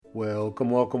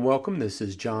Welcome. This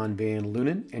is John Van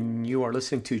Lunen, and you are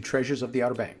listening to Treasures of the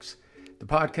Outer Banks, the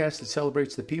podcast that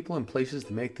celebrates the people and places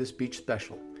that make this beach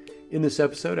special. In this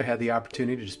episode, I had the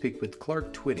opportunity to speak with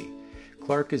Clark Twiddy.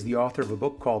 Clark is the author of a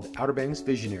book called Outer Banks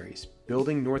Visionaries,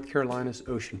 Building North Carolina's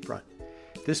Oceanfront.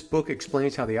 This book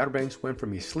explains how the Outer Banks went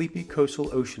from a sleepy coastal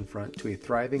oceanfront to a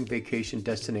thriving vacation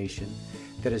destination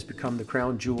that has become the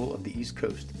crown jewel of the East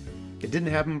Coast. It didn't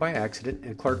happen by accident,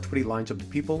 and Clark Twiddy lines up the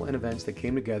people and events that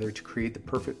came together to create the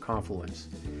perfect confluence.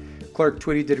 Clark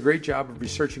Twiddy did a great job of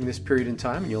researching this period in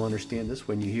time, and you'll understand this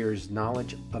when you hear his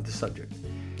knowledge of the subject.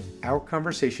 Our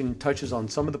conversation touches on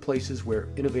some of the places where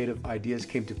innovative ideas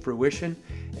came to fruition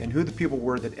and who the people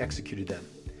were that executed them.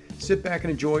 Sit back and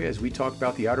enjoy as we talk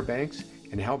about the Outer Banks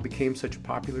and how it became such a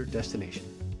popular destination.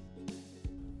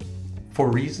 For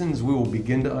reasons we will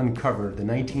begin to uncover, the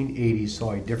 1980s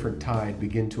saw a different tide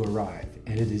begin to arrive,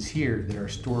 and it is here that our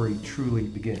story truly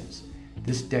begins.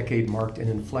 This decade marked an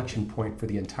inflection point for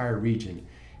the entire region,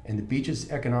 and the beach's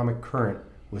economic current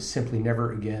was simply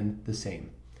never again the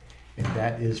same. And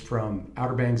that is from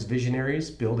Outer Banks Visionaries,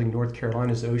 Building North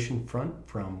Carolina's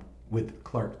Oceanfront, with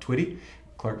Clark Twiddy.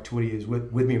 Clark Twiddy is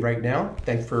with me right now.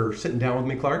 Thanks for sitting down with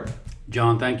me, Clark.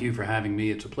 John, thank you for having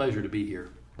me. It's a pleasure to be here.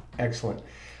 Excellent.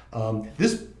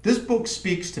 This book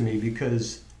speaks to me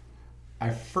because I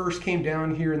first came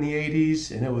down here in the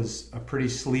 80s and it was a pretty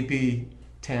sleepy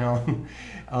town.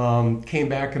 Came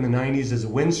back in the 90s as a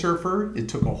windsurfer. It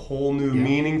took a whole new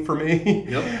meaning for me.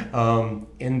 Yep.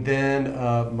 And then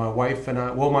my wife and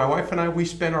I, we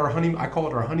spent our honeymoon, I call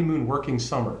it our honeymoon working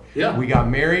summer. Yeah. We got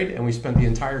married and we spent the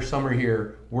entire summer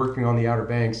here working on the Outer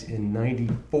Banks in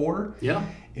 94. Yeah.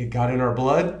 It got in our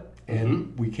blood.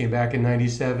 And we came back in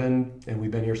 97, and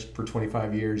we've been here for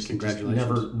 25 years.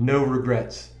 Congratulations. No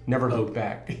regrets, never looked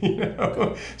back.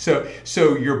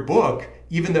 So your book,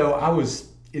 even though I was,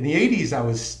 in the 80s, I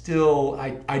was still,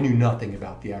 I knew nothing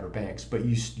about the Outer Banks, but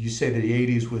you say that the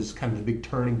 80s was kind of the big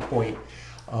turning point.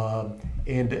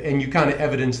 And you kind of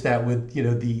evidenced that with,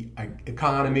 the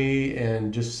economy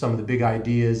and just some of the big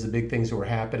ideas, the big things that were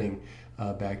happening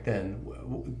back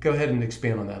then. Go ahead and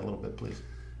expand on that a little bit, please.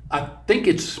 I think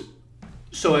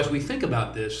so as we think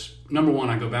about this, number one,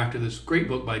 I go back to this great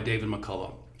book by David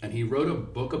McCullough. And he wrote a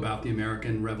book about the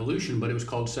American Revolution, but it was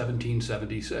called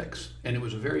 1776. And it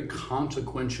was a very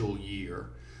consequential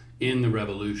year in the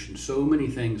Revolution. So many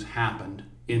things happened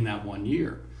in that one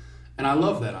year. And I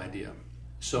love that idea.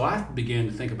 So I began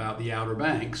to think about the Outer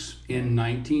Banks in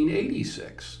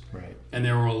 1986. Right. And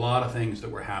there were a lot of things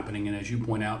that were happening. And as you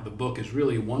point out, the book is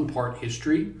really one part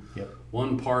history,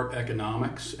 one part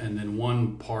economics, and then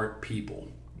one part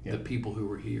people, the people who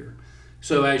were here.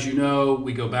 So as you know,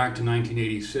 we go back to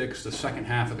 1986, the second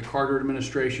half of the Carter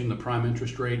administration, the prime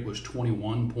interest rate was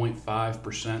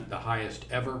 21.5%, the highest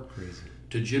ever. Crazy.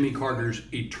 To Jimmy Carter's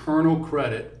eternal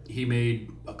credit, he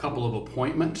made a couple of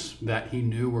appointments that he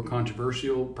knew were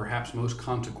controversial, perhaps most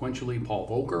consequentially Paul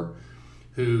Volcker,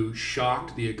 who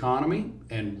shocked the economy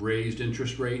and raised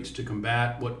interest rates to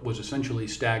combat what was essentially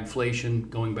stagflation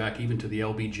going back even to the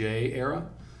LBJ era.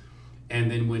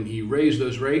 And then when he raised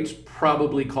those rates,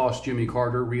 probably cost Jimmy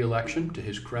Carter re-election. To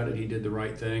his credit, he did the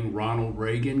right thing. Ronald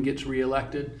Reagan gets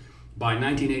re-elected. By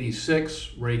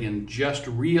 1986, Reagan just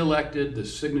re-elected. The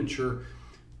signature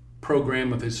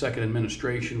program of his second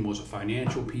administration was a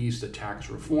financial piece, the Tax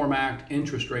Reform Act.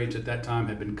 Interest rates at that time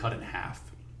had been cut in half,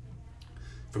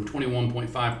 from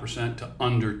 21.5% to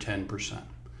under 10%.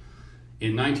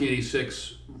 In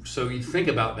 1986, so you think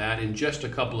about that, in just a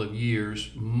couple of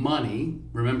years, money,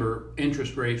 remember,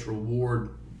 interest rates reward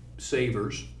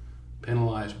savers,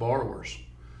 penalize borrowers.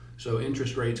 So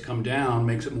interest rates come down,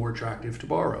 makes it more attractive to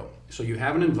borrow. So you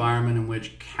have an environment in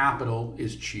which capital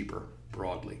is cheaper,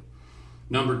 broadly.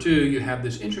 Number two, you have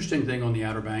this interesting thing on the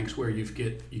Outer Banks where you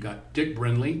got Dick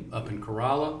Brindley up in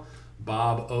Corolla,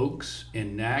 Bob Oakes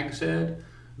in Nag's Head,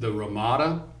 the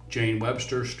Ramada, Jane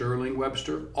Webster, Sterling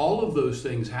Webster. All of those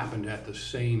things happened at the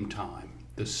same time,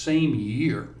 the same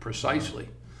year precisely.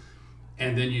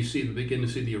 And then you begin to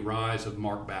see the rise of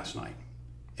Mark Bass Knight.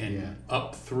 And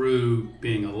up through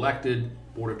being elected,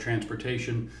 Board of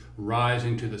Transportation,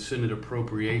 rising to the Senate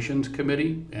Appropriations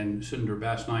Committee, and Senator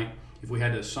Bass Knight, if we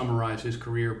had to summarize his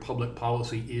career, public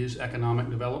policy is economic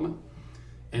development.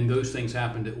 And those things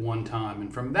happened at one time.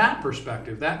 And from that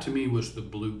perspective, that to me was the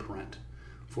blueprint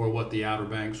for what the Outer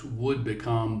Banks would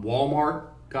become. Walmart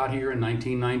got here in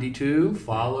 1992,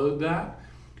 followed that.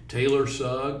 Taylor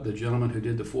Sugg, the gentleman who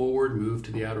did the foreword, moved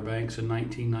to the Outer Banks in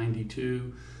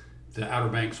 1992. The Outer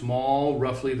Banks Mall,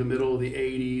 roughly the middle of the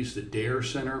 80s. The Dare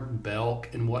Center, Belk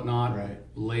and whatnot,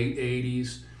 late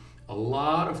 80s. A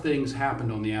lot of things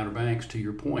happened on the Outer Banks, to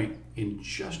your point. in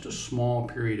just a small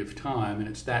period of time. And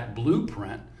it's that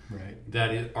blueprint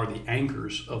that are the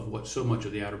anchors of what so much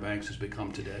of the Outer Banks has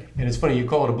become today. And it's funny, you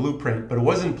call it a blueprint, but it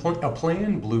wasn't a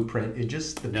planned blueprint. It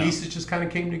just, the pieces just kind of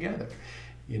came together,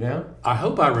 you know? I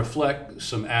hope I reflect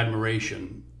some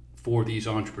admiration for these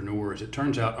entrepreneurs. It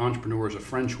turns out entrepreneur is a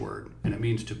French word, and it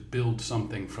means to build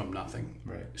something from nothing.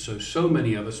 Right. So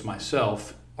many of us,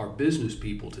 myself, are business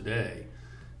people today,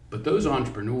 but those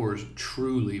entrepreneurs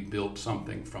truly built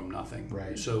something from nothing.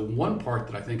 Right. So one part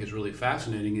that I think is really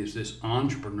fascinating is this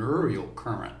entrepreneurial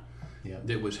current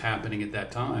that was happening at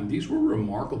that time. These were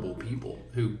remarkable people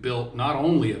who built not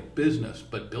only a business,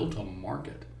 but built a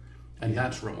market. And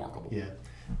that's remarkable. Yeah.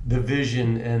 The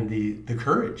vision and the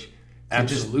courage.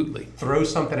 Absolutely. Just throw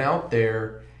something out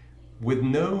there with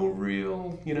no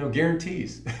real,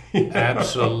 guarantees.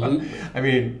 Absolutely. I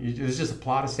mean, it was just a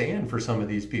plot of sand for some of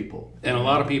these people. And a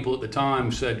lot of people at the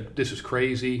time said, this is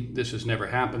crazy. This has never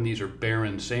happened. These are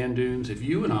barren sand dunes. If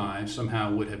you and I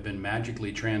somehow would have been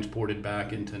magically transported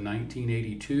back into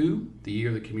 1982, the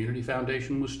year the Community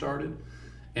Foundation was started,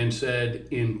 and said,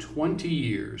 in 20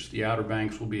 years, the Outer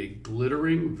Banks will be a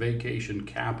glittering vacation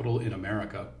capital in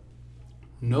America,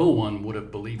 no one would have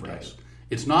believed us.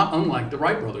 It's not unlike the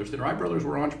Wright brothers. The Wright brothers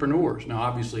were entrepreneurs, now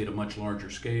obviously at a much larger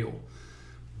scale.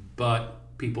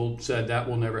 But people said that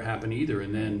will never happen either.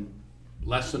 And then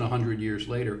less than 100 years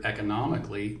later,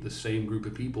 economically, the same group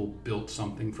of people built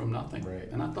something from nothing.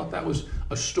 Right. And I thought that was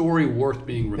a story worth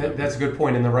being remembered. That's a good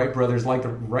point. And the Wright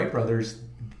brothers,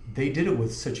 they did it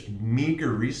with such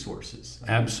meager resources.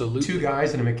 Absolutely. 2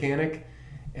 guys and a mechanic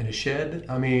and a shed.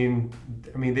 I mean,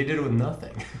 they did it with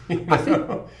nothing.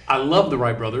 I love the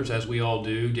Wright brothers, as we all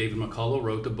do. David McCullough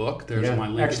wrote the book. There's my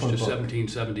linkage to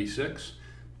 1776.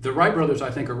 The Wright brothers,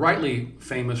 I think, are rightly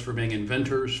famous for being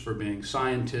inventors, for being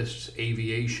scientists,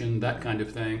 aviation, that kind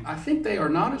of thing. I think they are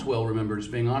not as well remembered as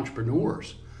being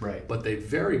entrepreneurs, but they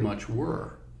very much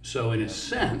were. So in a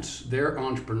sense, their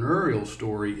entrepreneurial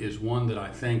story is one that I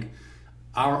think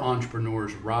our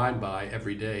entrepreneurs ride by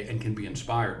every day and can be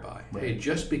inspired by. Hey,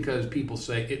 just because people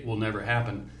say it will never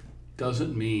happen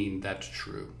doesn't mean that's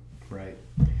true. Right.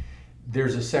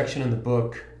 There's a section in the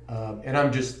book, and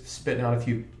I'm just spitting out a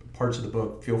few parts of the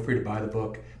book. Feel free to buy the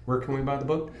book. Where can we buy the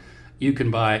book? You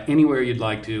can buy it anywhere you'd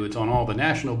like to. It's on all the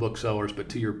national booksellers, but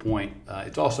to your point,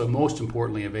 it's also most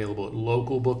importantly available at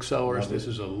local booksellers. This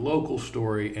is a local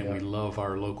story, and we love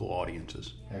our local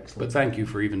audiences. Excellent. But thank you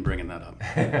for even bringing that up.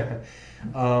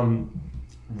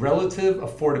 Relative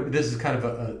affordability. This is kind of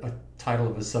a title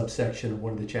of a subsection of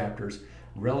one of the chapters.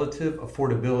 Relative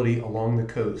affordability along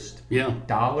the coast. Yeah.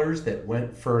 Dollars that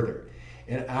went further.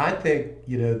 And I think,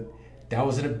 that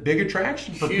was a big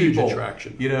attraction for Huge people.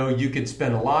 Attraction. You could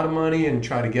spend a lot of money and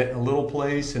try to get a little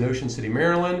place in Ocean City,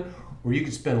 Maryland, or you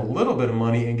could spend a little bit of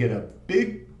money and get a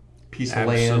big piece of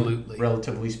land,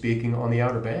 relatively speaking, on the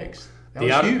Outer Banks. That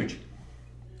was huge.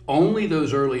 Only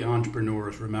those early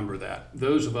entrepreneurs remember that.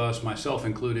 Those of us, myself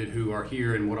included, who are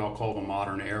here in what I'll call the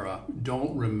modern era,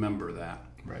 don't remember that.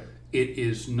 Right. It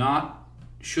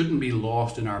shouldn't be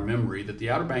lost in our memory that the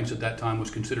Outer Banks at that time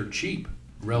was considered cheap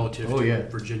relative to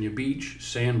Virginia Beach,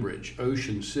 Sandbridge,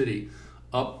 Ocean City,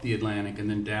 up the Atlantic and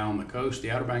then down the coast.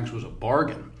 The Outer Banks was a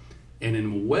bargain. And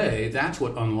in a way, that's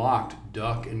what unlocked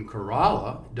Duck and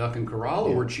Corolla. Duck and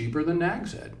Corolla were cheaper than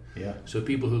Nag's Head. Yeah. So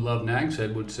people who love Nag's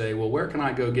Head would say, well, where can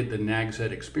I go get the Nag's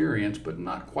Head experience, but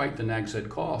not quite the Nag's Head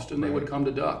cost? And they would come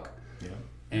to Duck. Yeah.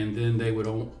 And then they would,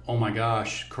 oh my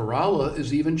gosh, Corolla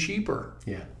is even cheaper.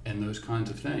 Yeah. And those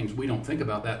kinds of things. We don't think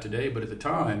about that today, but at the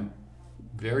time,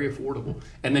 very affordable.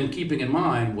 And then keeping in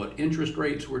mind what interest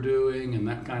rates were doing and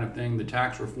that kind of thing, the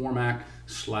Tax Reform Act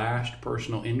slashed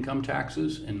personal income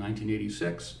taxes in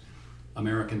 1986.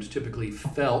 Americans typically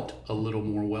felt a little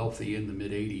more wealthy in the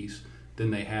mid-'80s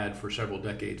than they had for several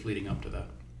decades leading up to that.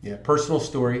 Yeah, personal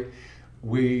story.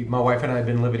 My wife and I have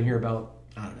been living here about,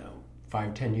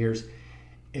 5-10 years,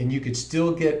 and you could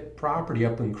still get property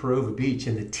up in Corova Beach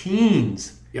in the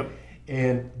teens. Yep.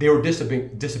 And they were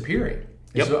disappearing.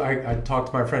 Yep. So I talked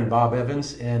to my friend Bob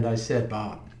Evans, and I said,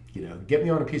 Bob, get me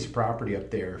on a piece of property up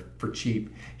there for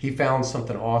cheap. He found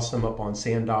something awesome up on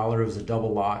Sand Dollar. It was a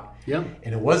double lot. Yeah.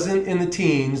 And it wasn't in the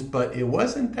teens, but it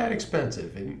wasn't that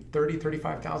expensive,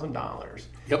 $35,000.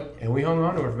 Yep. And we hung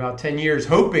on to it for about 10 years,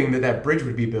 hoping that bridge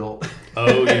would be built.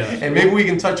 Oh, yeah. And maybe we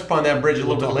can touch upon that bridge a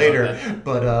little bit later.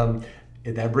 But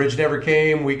that bridge never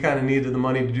came. We kind of needed the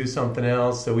money to do something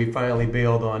else, so we finally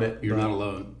bailed on it. You're not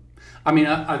alone. I mean,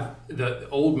 the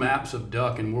old maps of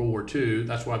Duck in World War II,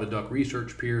 that's why the Duck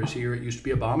Research Pier is here. It used to be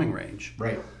a bombing range.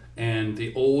 Right. And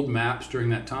the old maps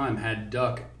during that time had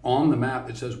Duck on the map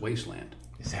that says wasteland.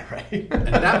 Is that right? And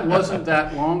that wasn't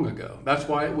that long ago. That's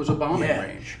why it was a bombing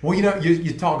range. Well,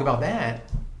 you talk about that.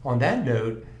 On that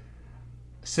note,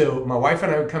 so my wife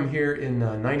and I would come here in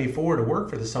 '94 to work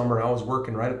for the summer. I was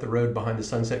working right up the road behind the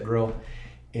Sunset Grill,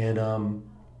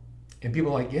 and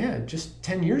people are like, yeah, just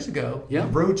 10 years ago, the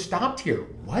road stopped here.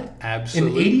 What?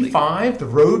 Absolutely. In '85, the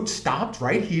road stopped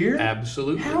right here?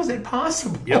 Absolutely. How is it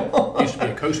possible? Yep. It used to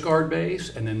be a Coast Guard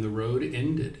base, and then the road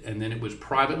ended, and then it was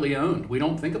privately owned. We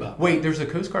don't think about that. Wait, there's a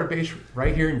Coast Guard base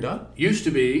right here in Duck? Used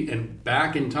to be, and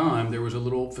back in time, there was a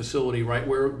little facility right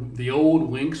where the old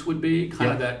Winks would be,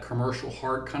 kind of that commercial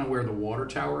heart, kind of where the water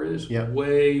tower is. Yep.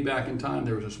 Way back in time,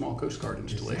 there was a small Coast Guard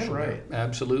installation. Is that right? There.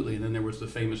 Absolutely. And then there was the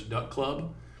famous Duck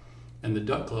Club. And the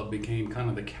Duck Club became kind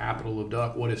of the capital of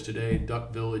Duck, what is today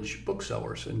Duck Village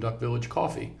Booksellers and Duck Village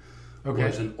Coffee. Okay. It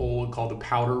was an old, called the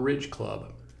Powder Ridge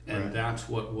Club. And that's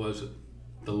what was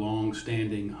the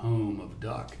long-standing home of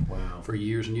Duck for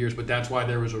years and years. But that's why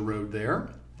there was a road there,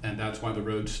 and that's why the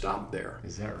road stopped there.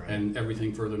 Is that right? And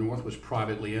everything further north was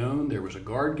privately owned. There was a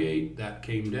guard gate that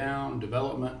came down,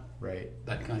 development. Right.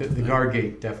 That kind of thing. The guard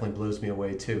gate definitely blows me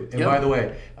away, too. And by the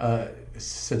way,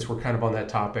 since we're kind of on that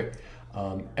topic,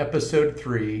 episode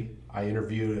 3, I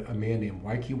interviewed a man named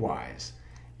Waikiki Wise.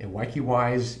 And Waikiki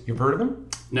Wise, you've heard of him?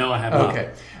 No, I have not.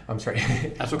 Okay. I'm sorry.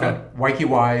 That's okay. Waikiki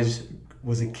Wise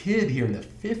was a kid here in the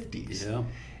 50s. Yeah.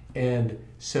 And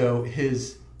so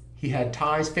he had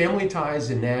family ties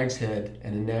in Nags Head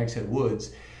and in Nags Head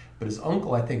Woods. But his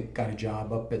uncle, I think, got a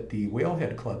job up at the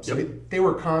Whalehead Club. So they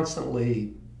were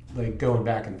constantly like going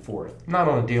back and forth. Not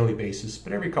on a daily basis,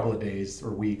 but every couple of days or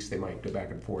weeks they might go back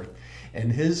and forth.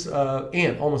 And his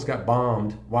aunt almost got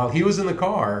bombed while he was in the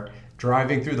car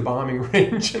driving through the bombing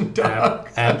range in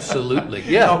Duck. Absolutely,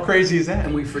 yeah. How crazy is that?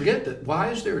 And we forget that. Why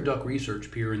is there a duck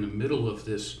research pier in the middle of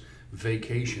this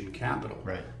vacation capital?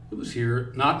 Right. It was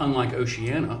here, not unlike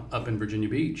Oceana up in Virginia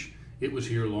Beach. It was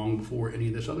here long before any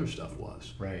of this other stuff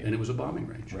was. Right. And it was a bombing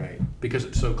range. Right. Because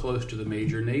it's so close to the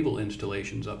major naval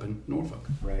installations up in Norfolk.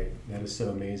 Right. That is so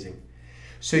amazing.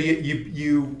 So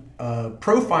you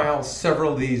profile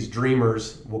several of these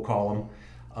dreamers, we'll call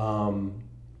them.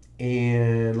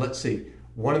 And let's see.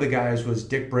 One of the guys was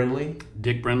Dick Brindley.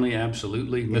 Dick Brindley,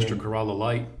 absolutely. Mr. Corolla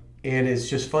Light. And it's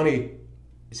just funny.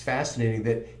 It's fascinating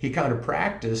that he kind of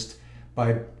practiced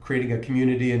by creating a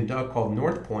community in Duck called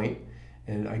North Point.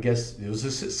 And I guess it was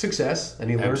a success.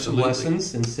 And he learned some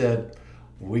lessons and said,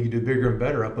 we could do bigger and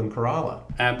better up in Corolla.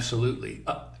 Absolutely.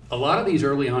 A lot of these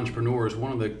early entrepreneurs,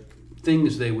 one of the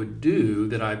things they would do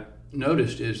that I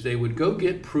noticed is they would go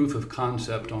get proof of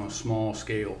concept on a small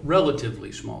scale,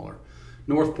 relatively smaller.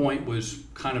 North Point was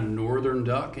kind of northern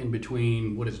Duck in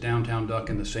between what is downtown Duck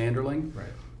and the Sanderling. Right.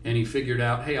 And he figured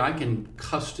out, hey, I can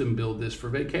custom build this for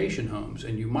vacation homes.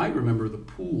 And you might remember the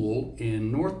pool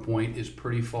in North Point is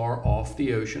pretty far off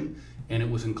the ocean, and it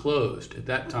was enclosed. At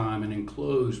that time, an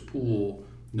enclosed pool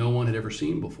no one had ever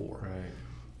seen before. Right.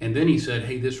 And then he said,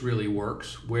 hey, this really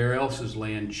works. Where else is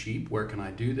land cheap? Where can I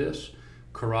do this?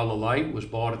 Corolla Light was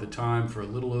bought at the time for a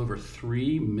little over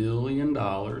 $3 million,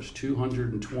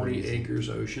 220 acres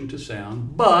ocean to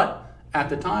sound. But at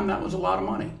the time, that was a lot of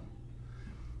money.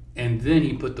 And then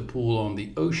he put the pool on the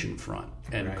oceanfront.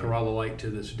 And Corolla Light to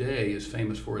this day is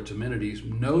famous for its amenities,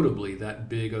 notably that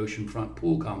big oceanfront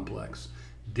pool complex.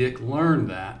 Dick learned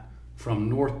that from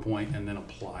North Point and then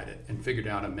applied it and figured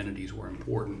out amenities were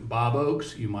important. Bob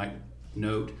Oakes, you might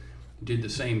note, did the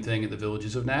same thing at the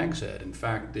Villages of Nags Head. In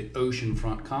fact, the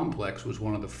oceanfront complex was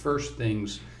one of the first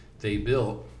things they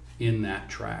built in that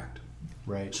tract.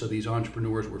 Right. So these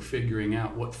entrepreneurs were figuring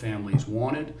out what families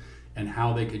wanted and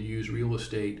how they could use real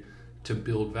estate to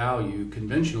build value.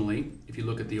 Conventionally, if you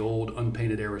look at the old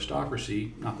unpainted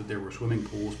aristocracy, not that there were swimming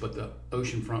pools, but the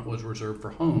oceanfront was reserved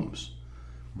for homes.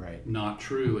 Right. Not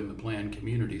true, and the planned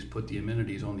communities put the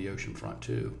amenities on the oceanfront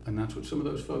too. And that's what some of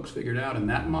those folks figured out. And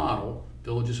that model,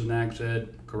 Villages of Nags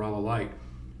Head, Corolla Light,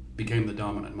 became the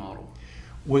dominant model.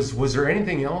 Was there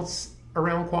anything else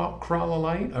around Corolla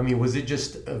Light? I mean, was it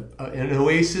just an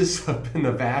oasis up in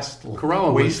the vast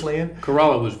wasteland?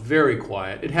 Corolla was very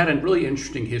quiet. It had a really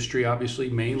interesting history, obviously,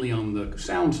 mainly on the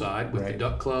sound side with the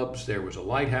duck clubs. There was a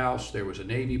lighthouse. There was a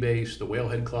Navy base. The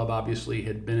Whalehead Club, obviously,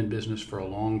 had been in business for a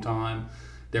long time.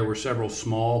 There were several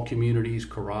small communities,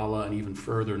 Corolla and even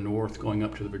further north going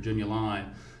up to the Virginia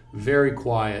line. Very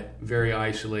quiet, very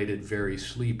isolated, very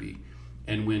sleepy.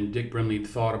 And when Dick Brindley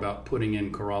thought about putting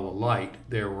in Corolla Light,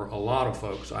 there were a lot of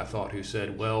folks, I thought, who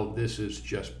said, well, this is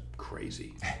just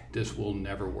crazy. This will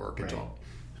never work at all.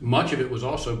 Much of it was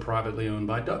also privately owned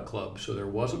by duck clubs, so there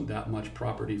wasn't that much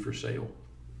property for sale.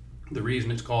 The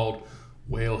reason it's called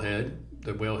Whalehead,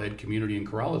 the Whalehead community in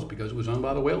Corolla, is because it was owned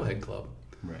by the Whalehead Club.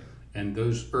 Right. And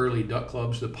those early duck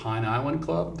clubs, the Pine Island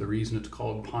Club, the reason it's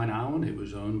called Pine Island, it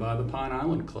was owned by the Pine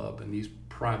Island Club. And these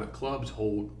private clubs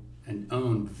hold and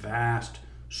own vast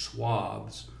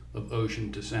swaths of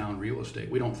ocean to sound real estate.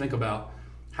 We don't think about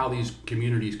how these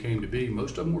communities came to be.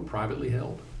 Most of them were privately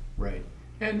held. Right.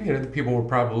 And, the people were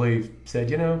probably said,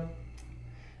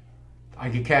 I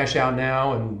could cash out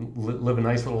now and live a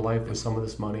nice little life with some of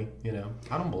this money.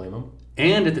 I don't blame them.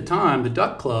 And at the time, the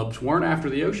duck clubs weren't after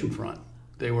the oceanfront.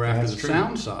 They were after That's the true.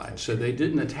 sound side. That's so true. they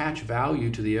didn't attach value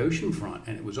to the oceanfront.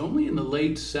 And it was only in the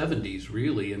late 70s,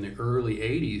 really, in the early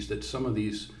 80s, that some of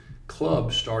these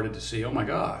clubs started to see, oh my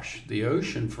gosh, the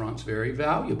oceanfront's very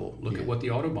valuable. Look at what the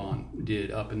Autobahn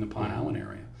did up in the Pine Island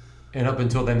area. And up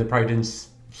until then, they probably didn't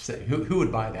say, who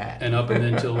would buy that? And up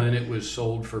until then, it was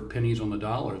sold for pennies on the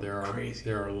dollar. Crazy.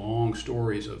 There are long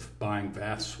stories of buying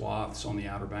vast swaths on the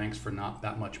Outer Banks for not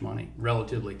that much money,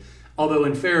 relatively. Although,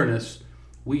 in fairness,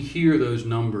 we hear those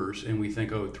numbers and we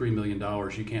think, oh, $3 million,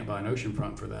 you can't buy an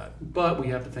oceanfront for that. But we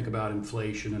have to think about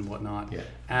inflation and whatnot. Yeah.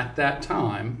 At that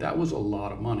time, that was a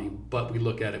lot of money. But we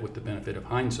look at it with the benefit of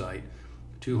hindsight.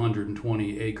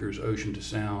 220 acres ocean to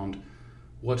sound.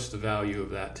 What's the value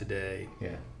of that today?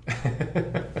 Yeah.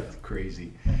 That's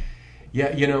crazy. Yeah,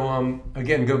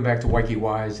 again, going back to Waikiki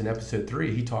Wise in episode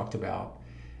 3, he talked about,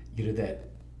 that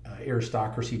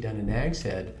aristocracy down in Nag's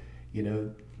Head,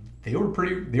 they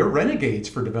were renegades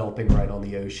for developing right on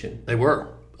the ocean. They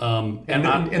were. And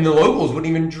the locals wouldn't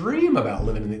even dream about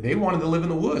living they wanted to live in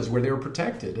the woods where they were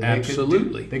protected. And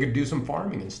absolutely. They could do some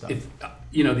farming and stuff.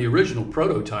 The original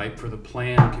prototype for the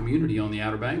planned community on the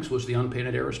Outer Banks was the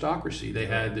unpainted aristocracy. They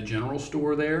had the general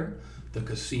store there. The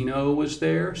casino was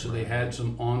there, so they had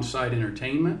some on-site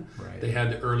entertainment. Right. They had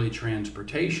the early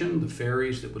transportation, the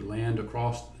ferries that would land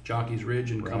across Jockey's Ridge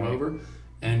and come over.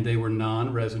 And they were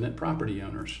non-resident property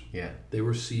owners. Yeah. They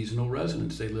were seasonal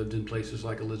residents. They lived in places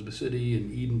like Elizabeth City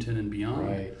and Edenton and beyond.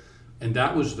 Right. And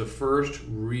that was the first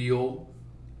real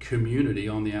community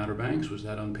on the Outer Banks, was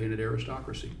that unpainted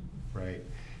aristocracy. Right.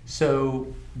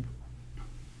 So,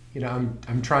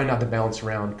 I'm trying not to bounce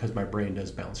around because my brain does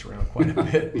bounce around quite a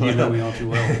bit. You know me all too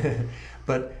well.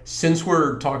 But since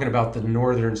we're talking about the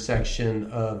northern section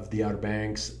of the Outer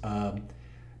Banks,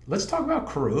 let's talk about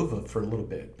Korova for a little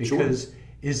bit. Because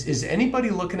Sure. Is anybody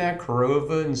looking at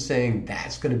Korova and saying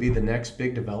that's going to be the next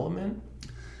big development?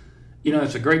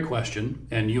 It's a great question.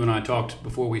 And you and I talked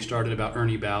before we started about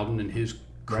Ernie Bowden and his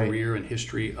career and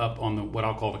history up on what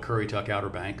I'll call the Currituck Outer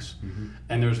Banks. Mm-hmm.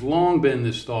 And there's long been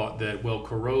this thought that,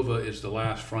 Korova is the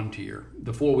last frontier,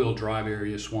 the four-wheel drive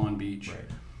area, Swan Beach. Right.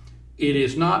 It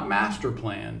is not master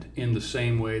planned in the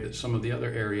same way that some of the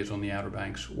other areas on the Outer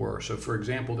Banks were. So, for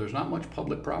example, there's not much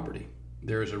public property.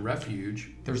 There is a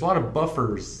refuge. There's a lot of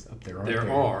buffers up there, aren't there?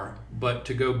 There are, but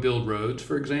to go build roads,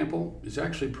 for example, is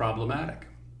actually problematic.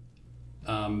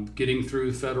 Getting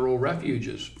through federal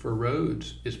refuges for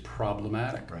roads is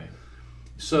problematic. Right.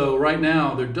 So right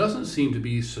now, there doesn't seem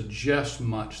to suggest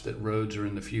much that roads are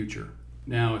in the future.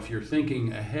 Now, if you're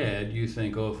thinking ahead, you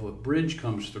think, if a bridge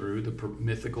comes through, the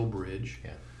mythical bridge,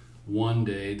 one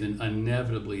day, then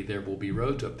inevitably there will be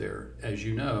roads up there. As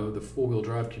you know, the four-wheel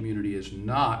drive community is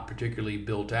not particularly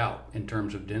built out in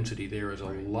terms of density. There is a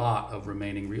lot of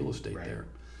remaining real estate there.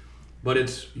 But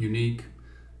it's unique.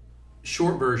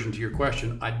 Short version to your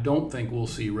question, I don't think we'll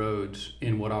see roads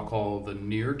in what I'll call the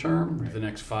near term, the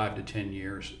next 5 to 10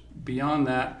 years. Beyond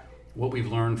that, what we've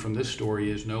learned from this story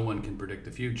is no one can predict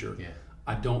the future. Yeah.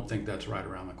 I don't think that's right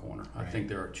around the corner. I think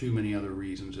there are too many other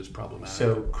reasons it's problematic.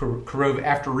 So Korova,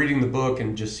 after reading the book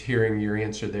and just hearing your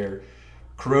answer there,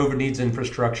 Korova needs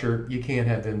infrastructure. You can't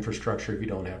have infrastructure if you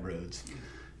don't have roads.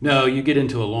 No, you get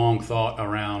into a long thought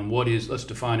around let's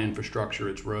define infrastructure.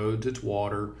 It's roads, it's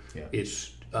water,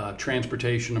 it's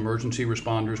transportation, emergency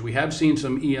responders. We have seen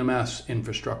some EMS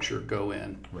infrastructure go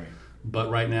in. Right. But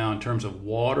right now, in terms of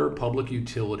water, public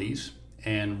utilities,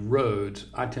 and roads,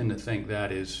 I tend to think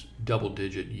that is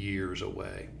double-digit years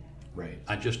away. Right.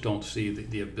 I just don't see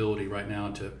the ability right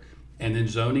now to... And then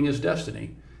zoning is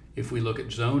destiny. If we look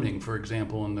at zoning, for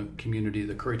example, in the community of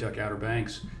the Currituck Outer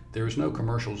Banks, there is no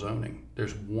commercial zoning.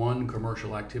 There's one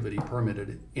commercial activity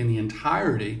permitted in the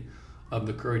entirety of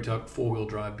the Currituck four-wheel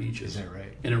drive beaches. Is that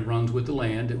right? And it runs with the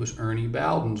land. It was Ernie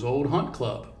Bowden's old hunt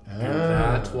club. And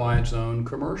that's why it's owned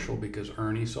commercial, because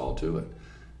Ernie saw to it.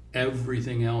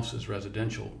 Everything else is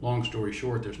residential. Long story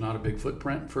short, there's not a big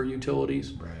footprint for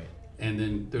utilities. Right. And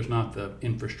then there's not the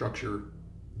infrastructure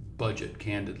budget,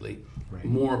 candidly. Right.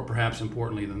 More perhaps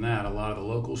importantly than that, a lot of the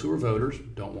locals who are voters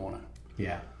don't want it.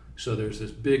 Yeah. So there's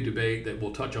this big debate that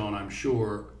we'll touch on, I'm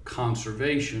sure,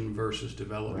 conservation versus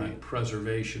development,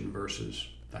 preservation versus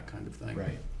that kind of thing.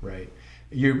 Right, right.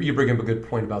 You bring up a good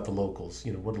point about the locals.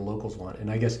 What do locals want? And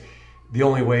I guess the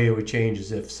only way it would change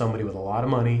is if somebody with a lot of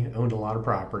money owned a lot of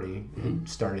property and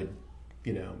started,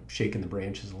 shaking the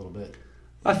branches a little bit.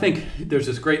 I think there's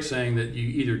this great saying that you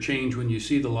either change when you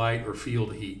see the light or feel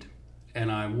the heat.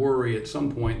 And I worry at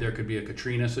some point there could be a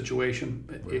Katrina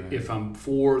situation. Right. If I'm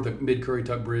for the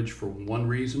Mid-Currituck Bridge for one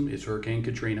reason, it's Hurricane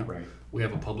Katrina. Right. We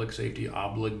have a public safety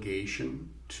obligation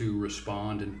to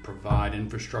respond and provide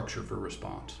infrastructure for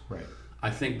response. Right. I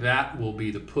think that will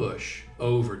be the push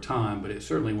over time, but it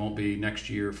certainly won't be next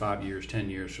year, 5 years, 10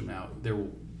 years from now.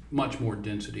 Much more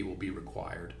density will be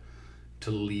required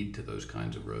to lead to those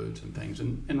kinds of roads and things.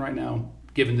 And right now,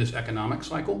 given this economic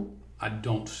cycle, I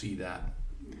don't see that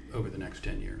over the next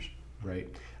 10 years. Right.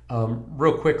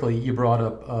 Real quickly, you brought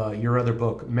up your other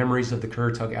book, Memories of the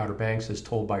Currituck Outer Banks, as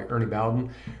told by Ernie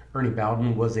Bowden. Ernie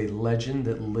Bowden was a legend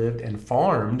that lived and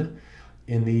farmed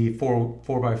in the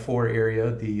 4x4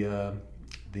 area,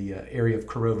 the area of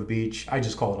Corova Beach. I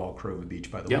just call it all Corova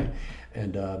Beach, by the way.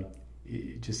 And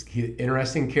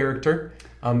interesting character.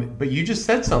 But you just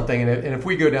said something, and if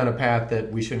we go down a path that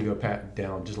we shouldn't go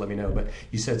down, just let me know. But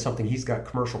you said something, he's got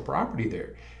commercial property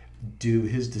there. Do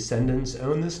his descendants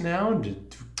own this now?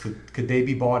 Could they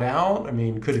be bought out? I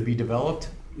mean, could it be developed?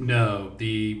 No.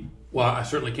 Well, I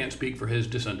certainly can't speak for his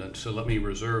descendants, so let me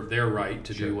reserve their right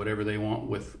to do whatever they want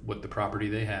with the property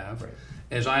they have. Right.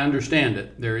 As I understand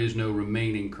it, there is no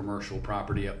remaining commercial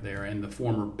property up there, and the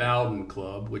former Bowden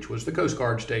Club, which was the Coast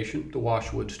Guard station, the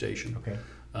Washwood station,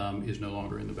 is no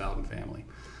longer in the Bowden family.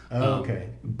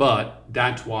 But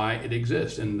that's why it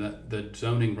exists, and the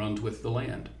zoning runs with the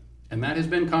land. And that has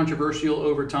been controversial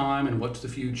over time, and what's the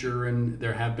future, and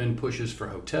there have been pushes for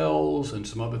hotels and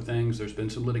some other things. There's been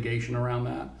some litigation around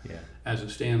that. Yeah. As it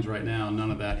stands right now,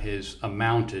 none of that has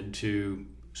amounted to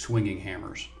swinging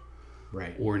hammers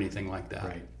or anything like that.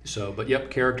 Right. So, but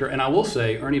character. And I will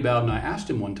say, Ernie Bowden, I asked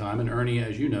him one time, and Ernie,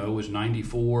 as you know, was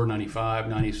 94, 95,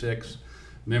 96,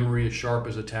 memory as sharp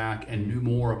as a tack, and knew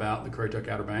more about the Currituck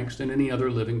Outer Banks than any other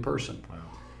living person. Wow.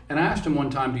 And I asked him one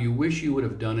time, do you wish you would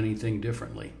have done anything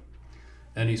differently?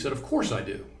 And he said, of course I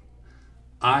do.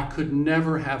 I could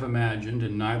never have imagined,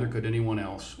 and neither could anyone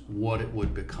else, what it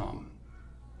would become.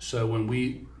 So when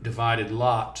we divided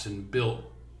lots and built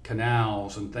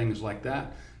canals and things like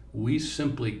that, we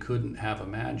simply couldn't have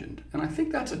imagined. And I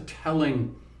think that's a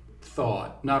telling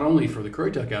thought, not only for the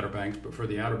Currituck Outer Banks, but for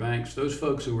the Outer Banks. Those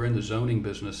folks who were in the zoning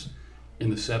business in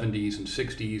the 70s and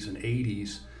 60s and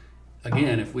 80s,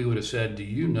 again, if we would have said, do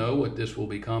you know what this will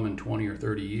become in 20 or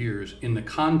 30 years, in the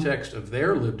context of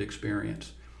their lived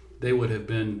experience, they would have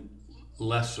been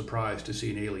less surprised to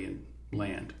see an alien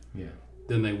land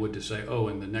than they would to say, oh,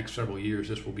 in the next several years,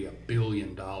 this will be $1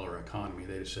 billion economy.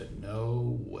 They'd have said,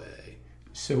 no way.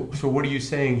 So what are you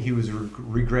saying he was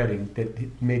regretting,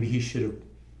 that maybe he should have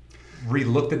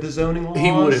re-looked at the zoning laws?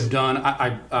 He would have done.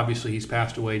 Obviously, he's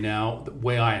passed away now. The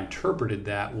way I interpreted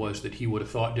that was that he would have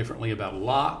thought differently about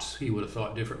lots. He would have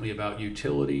thought differently about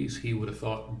utilities. He would have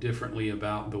thought differently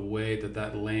about the way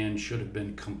that land should have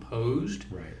been composed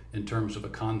in terms of a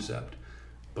concept.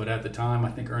 But at the time,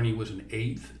 I think Ernie was an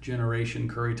 8th generation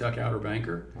Currituck Outer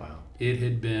Banker. Wow. It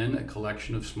had been a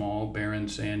collection of small, barren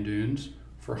sand dunes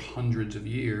for hundreds of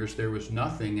years. There was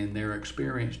nothing in their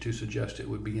experience to suggest it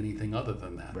would be anything other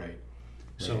than that. Right.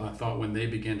 So I thought when they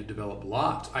began to develop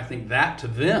lots, I think that to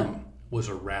them was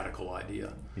a radical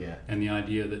idea. Yeah. And the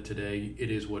idea that today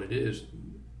it is what it is.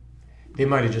 They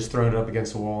might have just thrown it up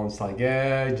against the wall and it's like,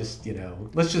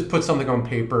 let's just put something on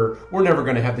paper. We're never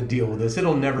going to have to deal with this.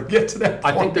 It'll never get to that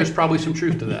point. I think there's probably some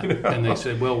truth to that. And they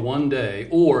said, well, one day,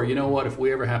 or you know what, if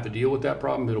we ever have to deal with that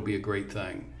problem, it'll be a great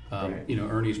thing.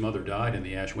 Ernie's mother died in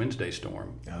the Ash Wednesday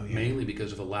storm, mainly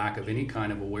because of a lack of any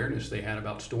kind of awareness they had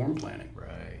about storm planning.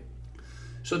 Right.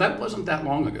 So that wasn't that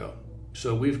long ago.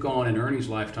 So we've gone in Ernie's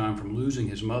lifetime from losing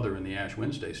his mother in the Ash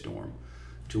Wednesday storm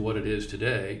to what it is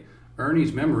today.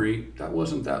 Ernie's memory, that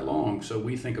wasn't that long. So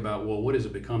we think about, well, what has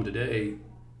it become today?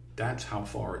 That's how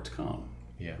far it's come.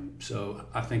 Yeah. So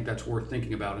I think that's worth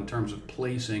thinking about in terms of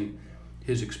placing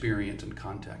his experience in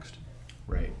context.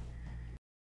 Right.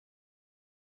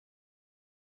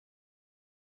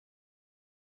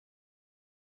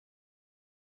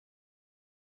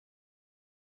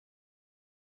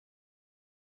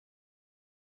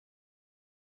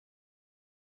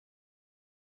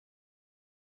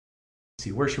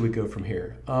 See, where should we go from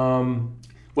here?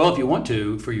 Well, if you want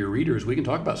to, for your readers, we can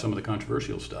talk about some of the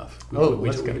controversial stuff. We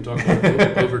can talk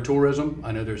about over tourism.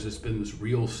 I know there's been this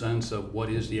real sense of what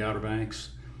is the Outer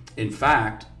Banks. In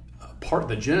fact, part of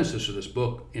the genesis of this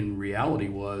book in reality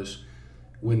was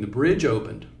when the bridge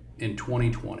opened in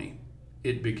 2020,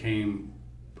 it became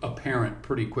apparent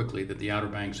pretty quickly that the Outer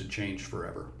Banks had changed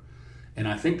forever. And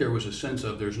I think there was a sense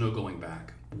of there's no going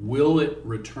back. Will it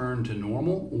return to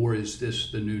normal, or is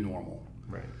this the new normal?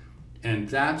 Right. And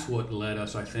that's what led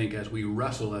us, I think, as we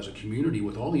wrestle as a community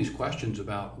with all these questions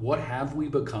about what have we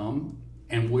become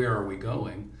and where are we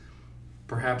going.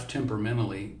 Perhaps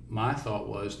temperamentally, my thought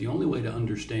was the only way to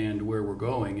understand where we're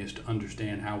going is to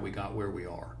understand how we got where we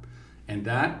are. And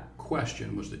that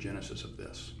question was the genesis of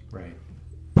this. Right.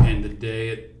 And the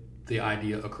day the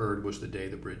idea occurred was the day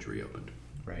the bridge reopened.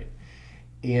 Right.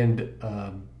 And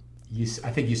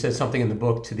I think you said something in the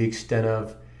book to the extent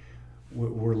of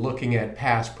we're looking at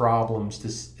past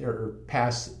problems or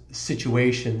past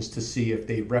situations to see if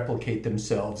they replicate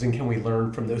themselves, and can we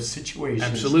learn from those situations?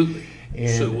 Absolutely. And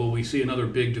so will we see another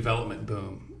big development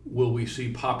boom? Will we see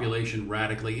population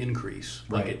radically increase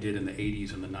like it did in the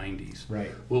 80s and the 90s?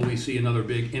 Right. Will we see another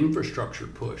big infrastructure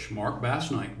push? Mark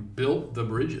Bassnight built the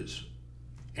bridges.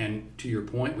 And to your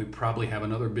point, we probably have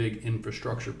another big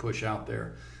infrastructure push out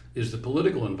there. Is the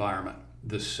political environment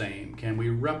the same? Can we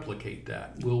replicate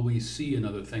that? Will we see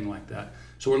another thing like that?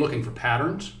 So we're looking for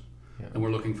patterns, and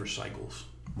we're looking for cycles.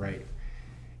 Right.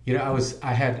 You know,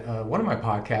 I had one of my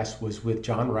podcasts was with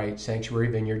John Wright, Sanctuary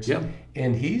Vineyards,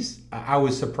 and I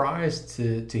was surprised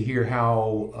to hear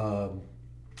how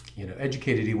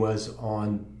educated he was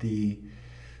on the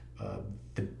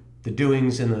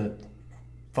doings and the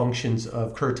functions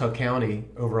of Currituck County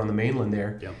over on the mainland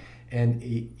there. Yep. And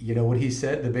you know what he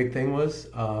said? The big thing was,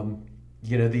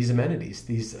 these amenities,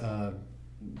 these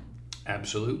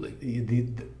absolutely,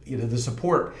 the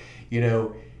support.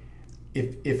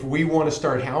 If we want to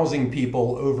start housing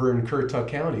people over in Currituck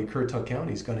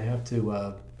County is going to have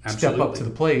to step up to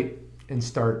the plate and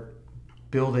start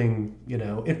building,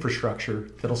 infrastructure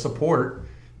that'll support,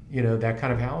 that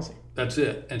kind of housing. That's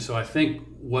it. And so I think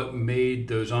what made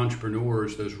those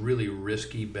entrepreneurs, those really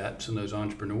risky bets and those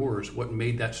entrepreneurs, what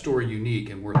made that story unique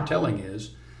and worth telling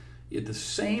is at the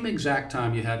same exact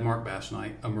time you had Mark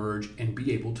Bassnight emerge and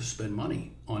be able to spend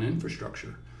money on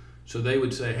infrastructure. So they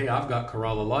would say, hey, I've got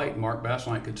Corolla Light. Mark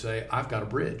Bassnight could say, I've got a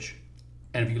bridge.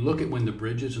 And if you look at when the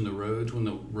bridges and the roads, when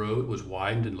the road was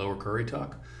widened in Lower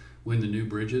Currituck, when the new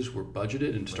bridges were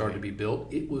budgeted and started to be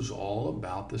built, it was all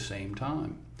about the same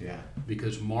time. Yeah.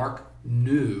 Because Mark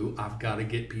knew, I've got to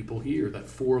get people here. That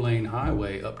 4-lane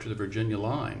highway up to the Virginia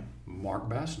line, Mark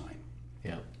Bassnight.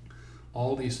 Yeah.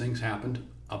 All these things happened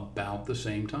about the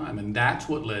same time. And that's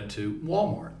what led to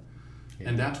Walmart. Yeah.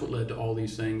 And that's what led to all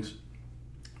these things.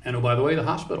 And oh, by the way, the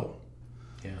hospital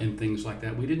and things like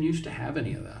that. We didn't used to have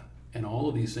any of that. And all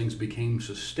of these things became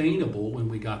sustainable when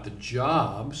we got the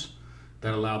jobs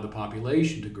that allowed the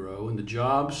population to grow, and the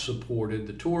jobs supported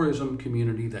the tourism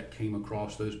community that came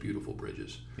across those beautiful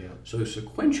bridges. Yeah. So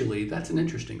sequentially, that's an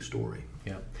interesting story.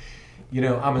 Yeah.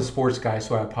 I'm a sports guy,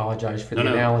 so I apologize for the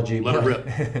analogy. Let it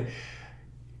rip.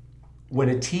 When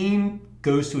a team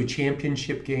goes to a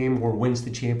championship game or wins the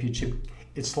championship,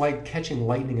 it's like catching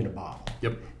lightning in a bottle.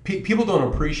 Yep. People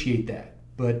don't appreciate that,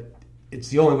 but it's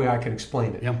the only way I can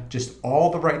explain it. Yep. Just all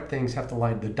the right things have to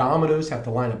line. The dominoes have to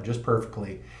line up just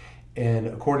perfectly. And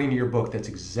according to your book, that's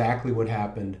exactly what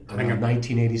happened in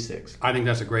 1986. I think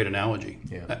that's a great analogy.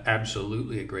 Yeah.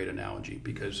 Absolutely a great analogy,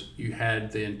 because you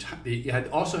had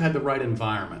also had the right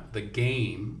environment. The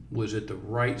game was at the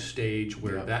right stage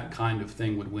where that kind of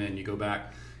thing would win. You go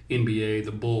back, NBA,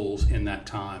 the Bulls in that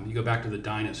time. You go back to the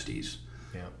dynasties.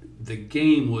 Yeah. The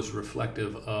game was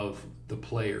reflective of the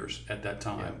players at that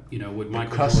time. Yeah. Would the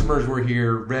Michael customers Jordan, were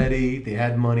here, ready. They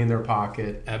had money in their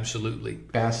pocket. Absolutely.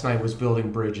 Bassnight was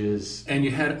building bridges. And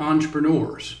you had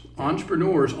entrepreneurs.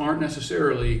 Entrepreneurs aren't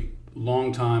necessarily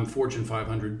long-time Fortune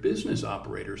 500 business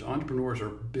operators. Entrepreneurs are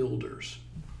builders.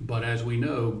 But as we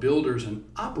know, builders and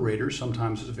operators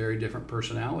sometimes is a very different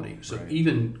personality. So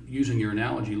even using your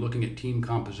analogy, looking at team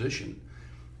composition,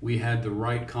 we had the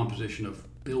right composition of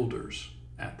builders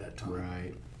at that time.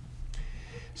 Right.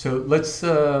 So let's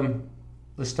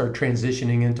start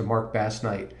transitioning into Mark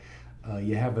Bassnight.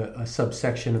 You have a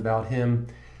subsection about him.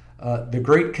 The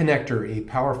Great Connector, a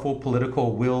powerful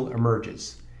political will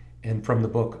emerges. And from the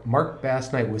book, Mark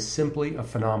Bassnight was simply a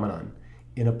phenomenon.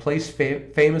 In a place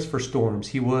famous for storms,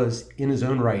 he was, in his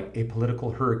own right, a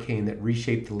political hurricane that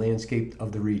reshaped the landscape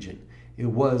of the region. It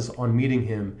was, on meeting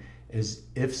him, as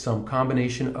if some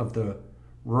combination of the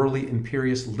rurally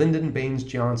imperious Lyndon Baines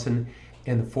Johnson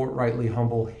and the forthrightly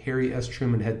humble Harry S.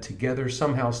 Truman had together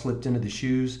somehow slipped into the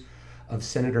shoes of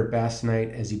Senator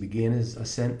Bassnight as he began his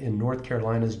ascent in North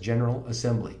Carolina's General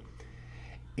Assembly.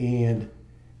 And,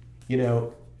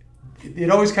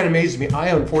 it always kind of amazes me. I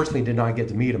unfortunately did not get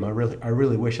to meet him. I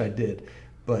really wish I did.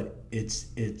 but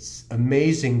it's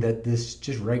amazing that this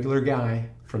just regular guy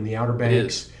from the Outer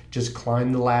Banks just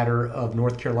climbed the ladder of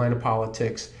North Carolina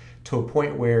politics to a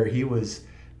point where he was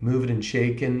moving and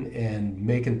shaking and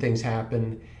making things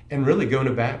happen and really going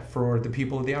to bat for the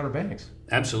people of the Outer Banks.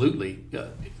 Absolutely.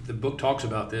 The book talks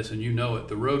about this, and you know it.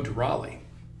 The road to Raleigh,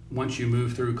 once you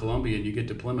move through Columbia and you get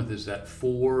to Plymouth, is that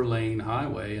 4-lane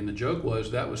highway. And the joke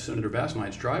was that was Senator Bass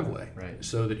Knight's driveway, right,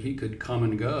 so that he could come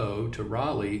and go to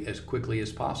Raleigh as quickly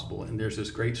as possible. And there's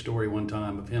this great story one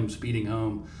time of him speeding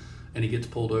home, and he gets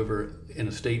pulled over in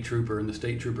a state trooper, and the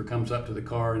state trooper comes up to the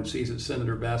car and sees it's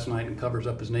Senator Bass Knight and covers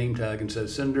up his name tag and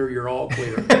says, "Senator, you're all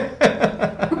clear."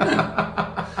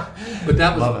 But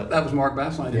that was Mark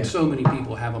Bass Knight, and so many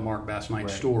people have a Mark Bass Knight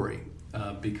story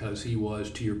because he was,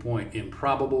 to your point,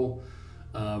 improbable,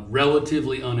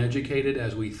 relatively uneducated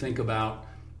as we think about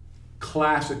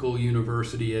classical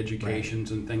university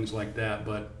educations and things like that.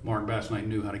 But Mark Bass Knight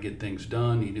knew how to get things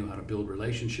done. He knew how to build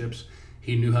relationships.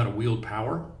 He knew how to wield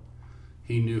power.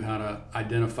 He knew how to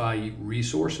identify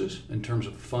resources in terms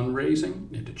of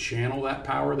fundraising and to channel that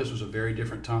power. This was a very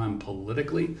different time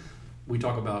politically. We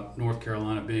talk about North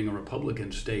Carolina being a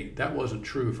Republican state. That wasn't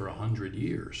true for 100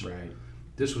 years. Right.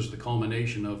 This was the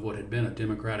culmination of what had been a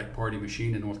Democratic Party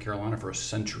machine in North Carolina for a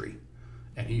century.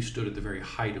 And he stood at the very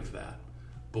height of that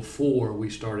before we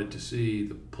started to see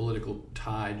the political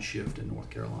tide shift in North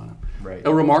Carolina. Right.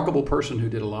 A remarkable person who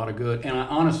did a lot of good. And I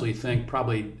honestly think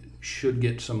probably should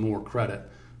get some more credit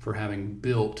for having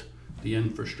built the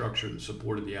infrastructure that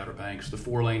supported the Outer Banks. The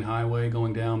 4-lane highway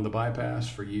going down the bypass,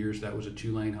 for years that was a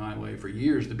 2-lane highway. For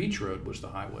years the beach road was the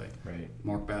highway. Right.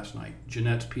 Mark Bass Knight.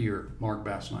 Jeanette's Pier, Mark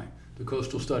Bass Knight. The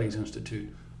Coastal Studies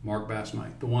Institute, Mark Bass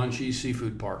Knight. The Wanchese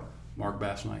Seafood Park, Mark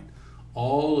Bass Knight.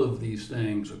 All of these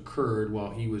things occurred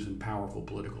while he was in powerful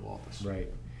political office.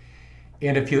 Right.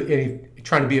 And if you're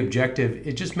trying to be objective,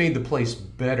 it just made the place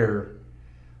better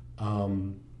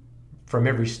from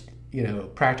every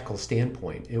practical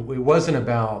standpoint. It wasn't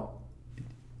about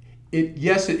it.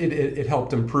 Yes, it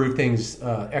helped improve things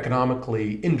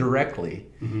economically indirectly.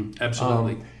 Mm-hmm.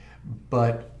 Absolutely.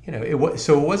 But it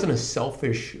wasn't a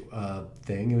selfish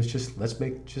thing. It was just let's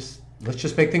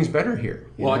just make things better here.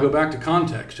 Well, I go back to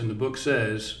context, and the book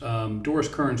says Doris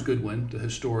Kearns Goodwin, the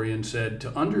historian, said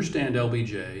to understand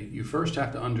LBJ, you first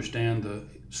have to understand the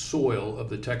soil of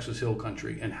the Texas Hill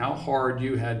Country and how hard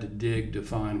you had to dig to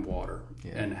find water,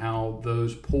 and how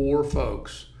those poor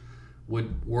folks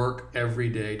would work every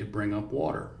day to bring up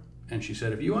water. And she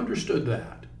said, if you understood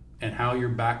that and how your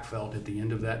back felt at the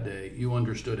end of that day, you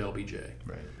understood LBJ.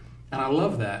 Right. And I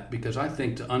love that because I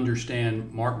think to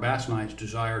understand Mark Bass Knight's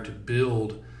desire to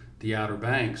build the Outer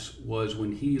Banks was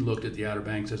when he looked at the Outer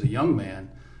Banks as a young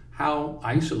man, how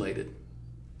isolated,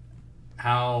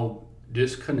 how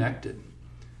disconnected,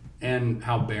 and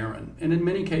how barren, and in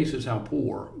many cases how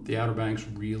poor the Outer Banks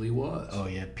really was. Oh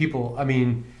yeah, people,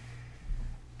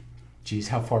 geez,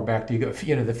 how far back do you go?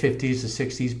 The 50s, the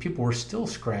 60s, people were still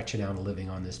scratching out a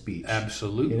living on this beach.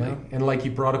 Absolutely. And like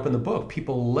you brought up in the book,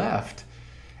 people left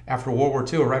after World War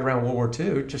II or right around World War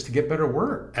II just to get better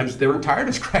work. They were tired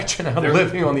of scratching out a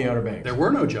living on the Outer Banks. There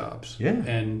were no jobs. Yeah.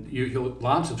 And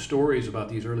lots of stories about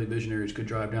these early visionaries could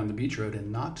drive down the beach road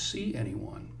and not see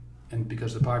anyone. And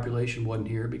because the population wasn't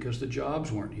here, because the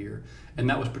jobs weren't here. And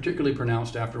that was particularly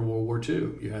pronounced after World War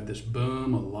II. You had this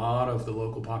boom, a lot of the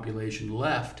local population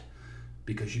left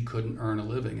because you couldn't earn a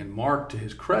living. And Mark, to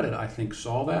his credit, I think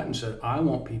saw that and said, I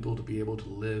want people to be able to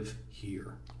live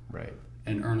here. Right.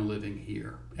 And earn a living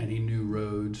here. And he knew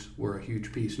roads were a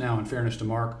huge piece. Now, in fairness to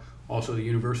Mark, also the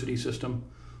university system,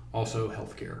 also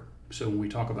healthcare. So when we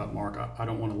talk about Mark, I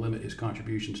don't want to limit his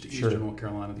contributions to Eastern North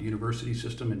Carolina. The university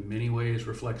system in many ways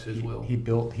reflects his will. He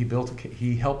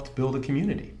helped build a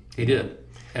community. He did.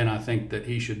 And I think that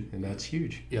he should. And that's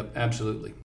huge. Yep,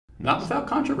 absolutely. Not without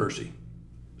controversy.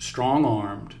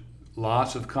 Strong-armed,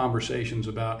 lots of conversations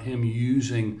about him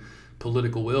using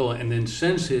political will. And then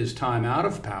since his time out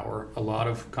of power, a lot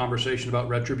of conversation about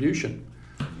retribution.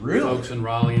 Really? Folks in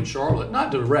Raleigh and Charlotte,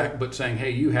 not direct, but saying,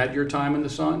 hey, you had your time in the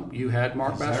sun, you had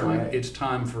Mark Bass Knight, right? It's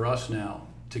time for us now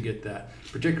to get that,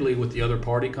 particularly with the other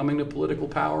party coming to political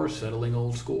power, settling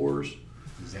old scores.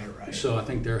 Is that right? So I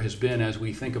think there has been, as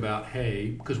we think about,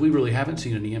 hey, because we really haven't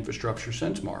seen any infrastructure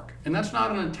since Mark. And that's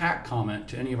not an attack comment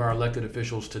to any of our elected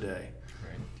officials today.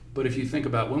 Right. But if you think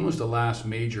about when was the last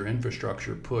major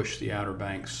infrastructure push the Outer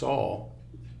Banks saw,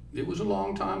 it was a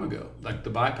long time ago. Like the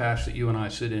bypass that you and I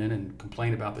sit in and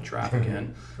complain about the traffic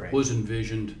in right. was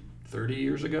envisioned 30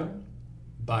 years ago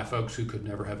by folks who could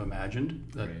never have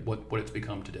imagined that what it's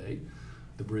become today,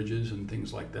 the bridges and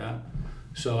things like that.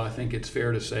 So I think it's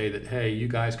fair to say that, hey, you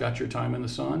guys got your time in the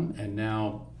sun, and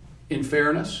now In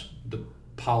fairness, the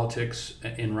politics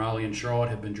in Raleigh and Charlotte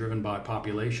have been driven by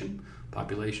population.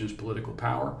 Population is political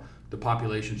power. The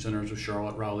population centers of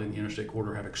Charlotte, Raleigh, and the interstate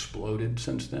corridor have exploded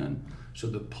since then. So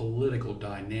the political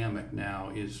dynamic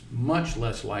now is much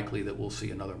less likely that we'll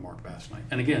see another Mark Bass night.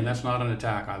 And again, that's not an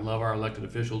attack. I love our elected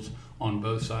officials on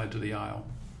both sides of the aisle.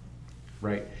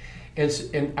 Right.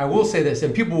 And I will say this,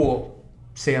 and people will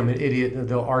say I'm an idiot, and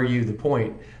they'll argue the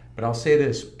point, but I'll say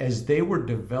this. As they were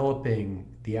developing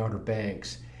the Outer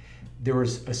Banks, there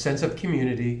was a sense of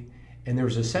community and there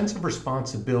was a sense of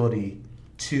responsibility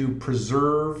to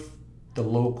preserve the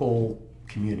local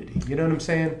community. You know what I'm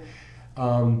saying?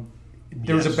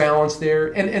 There was a balance there,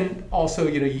 and also,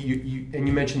 you know,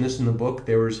 you mentioned this in the book.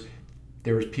 There was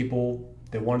people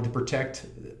that wanted to protect,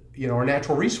 you know, our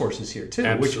natural resources here too,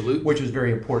 Absolutely. which was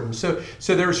very important. So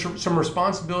there's some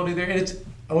responsibility there, and it's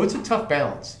a tough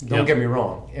balance. Don't get me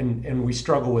wrong, and we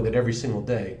struggle with it every single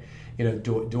day. You know,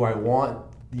 do I want,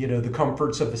 you know, the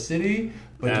comforts of a city,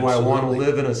 but do I want to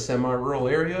live in a semi-rural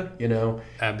area? You know,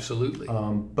 absolutely.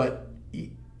 But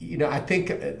you know, I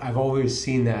think I've always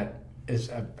seen that. As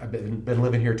I've been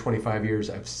living here 25 years,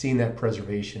 I've seen that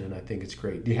preservation, and I think it's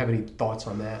great. Do you have any thoughts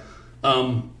on that?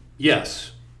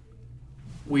 Yes.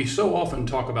 We so often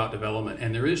talk about development,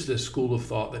 and there is this school of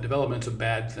thought that development's a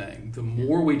bad thing. The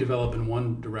more we develop in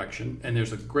one direction, and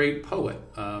there's a great poet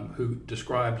who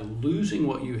described losing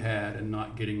what you had and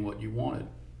not getting what you wanted.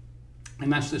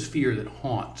 And that's this fear that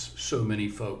haunts so many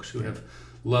folks who have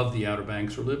loved the Outer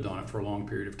Banks or lived on it for a long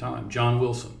period of time. John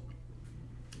Wilson,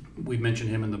 we mentioned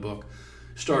him in the book,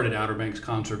 started Outer Banks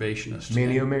Conservationists.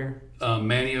 Manio Mayor?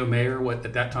 Manio Mayor, what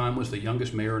at that time was the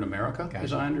youngest mayor in America,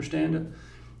 as I understand it.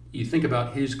 You think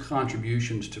about his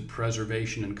contributions to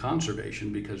preservation and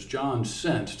conservation, because John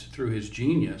sensed through his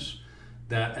genius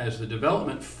that as the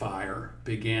development fire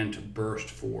began to burst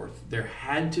forth, there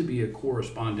had to be a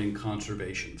corresponding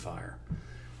conservation fire.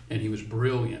 And he was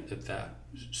brilliant at that.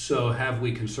 So have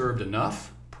we conserved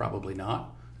enough? Probably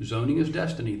not. Zoning is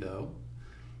destiny, though.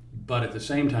 But at the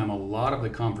same time, a lot of the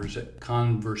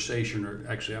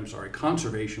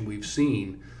conservation we've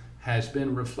seen has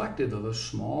been reflective of a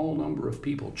small number of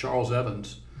people. Charles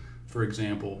Evans, for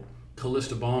example,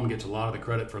 Callista Baum gets a lot of the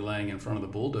credit for laying in front of the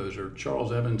bulldozer.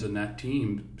 Charles Evans and that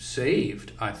team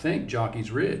saved, I think,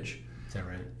 Jockey's Ridge. Is that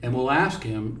right? And we'll ask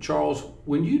him, Charles,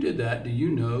 when you did that, do you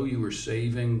know you were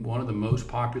saving one of the most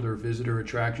popular visitor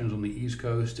attractions on the East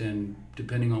Coast, and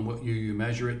depending on what you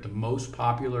measure it, the most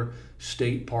popular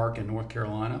state park in North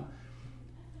Carolina?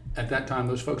 At that time,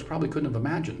 those folks probably couldn't have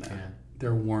imagined that. Yeah.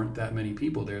 There weren't that many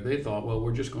people there. They thought, well,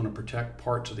 we're just going to protect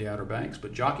parts of the Outer Banks.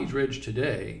 But Jockey's Ridge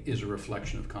today is a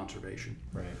reflection of conservation.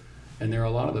 Right. And there are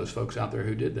a lot of those folks out there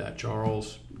who did that.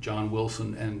 Charles, John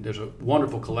Wilson, and there's a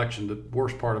wonderful collection. The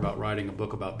worst part about writing a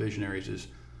book about visionaries is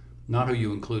not who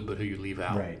you include, but who you leave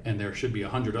out. Right. And there should be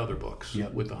 100 other books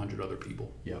with 100 other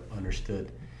people. Yep,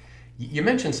 understood. You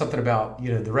mentioned something about,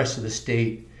 you know, the rest of the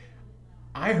state.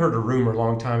 I heard a rumor a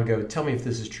long time ago. Tell me if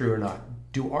this is true or not.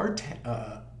 Do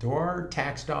our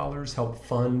tax dollars help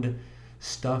fund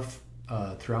stuff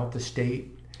throughout the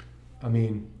state? I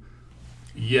mean,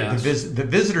 yes. The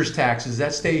visitor's tax, does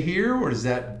that stay here, or does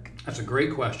that? That's a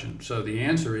great question. So the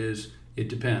answer is it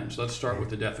depends. Let's start with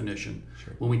the definition.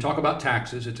 Sure. When we talk about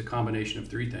taxes, it's a combination of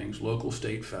three things: local,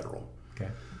 state, federal.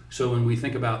 Okay. So when we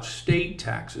think about state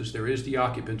taxes, there is the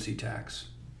occupancy tax.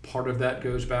 Part of that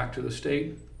goes back to the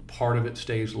state. Part of it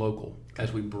stays local,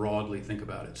 as we broadly think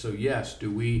about it. So yes,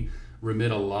 do we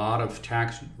remit a lot of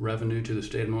tax revenue to the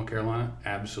state of North Carolina?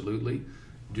 Absolutely.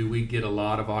 Do we get a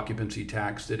lot of occupancy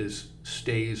tax that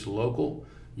stays local?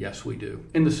 Yes, we do.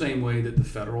 In the same way that the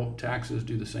federal taxes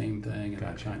do the same thing and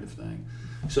that kind of thing.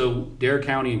 So Dare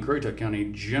County and Currituck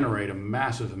County generate a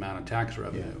massive amount of tax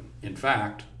revenue. Yeah. In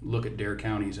fact, look at Dare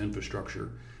County's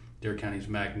infrastructure, Dare County's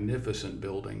magnificent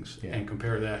buildings, and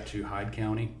compare that to Hyde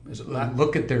County.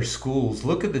 Look at their schools.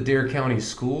 Look at the Dare County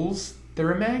schools.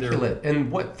 They're immaculate.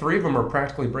 And what, 3 of them are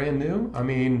practically brand new? I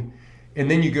mean, and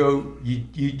then you go,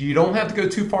 you don't have to go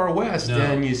too far west,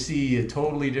 and you see a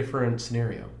totally different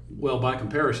scenario. Well, by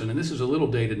comparison, and this is a little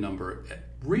dated number,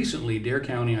 recently Dare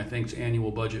County, I think, its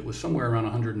annual budget was somewhere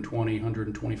around $120,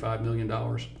 $125 million.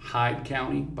 Hyde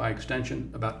County, by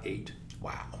extension, about $8.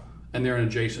 Wow. And they're an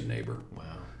adjacent neighbor. Wow.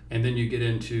 And then you get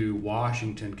into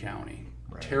Washington County,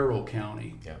 Terrell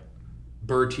County,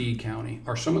 Bertie County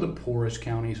are some of the poorest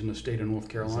counties in the state of North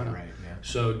Carolina. Is that right? Yeah.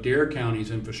 So Dare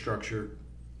County's infrastructure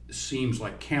seems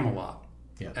like Camelot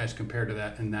as compared to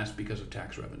that, and that's because of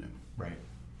tax revenue. Right.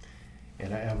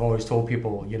 And I've always told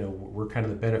people, we're kind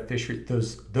of the beneficiary.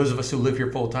 Those of us who live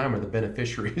here full time are the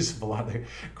beneficiaries of a lot of the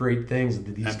great things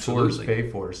that these tours pay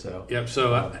for. So, yep.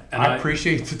 So I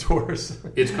appreciate the tours.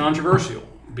 It's controversial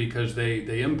because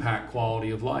they impact quality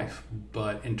of life.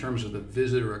 But in terms of the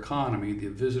visitor economy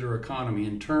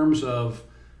in terms of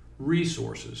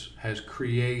resources has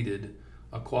created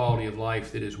a quality of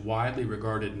life that is widely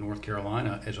regarded in North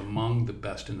Carolina as among the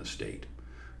best in the state.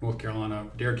 North Carolina,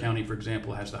 Dare County, for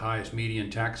example, has the highest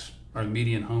median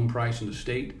home price in the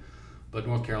state. But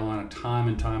North Carolina, time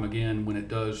and time again, when it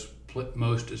does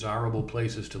most desirable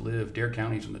places to live, Dare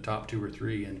County's in the top 2 or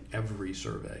 3 in every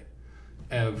survey.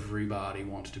 Everybody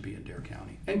wants to be in Dare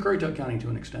County. And Currituck County to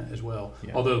an extent as well.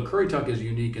 Yeah. Although Currituck is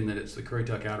unique in that it's the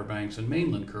Currituck Outer Banks and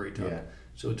mainland Currituck. Yeah.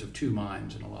 So it's of two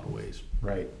minds in a lot of ways.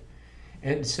 Right.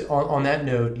 And so on that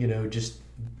note, just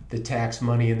the tax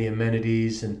money and the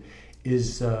amenities, and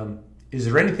is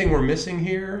there anything we're missing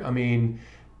here? I mean,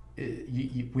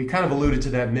 we kind of alluded to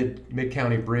that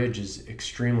mid-county bridge is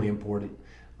extremely important.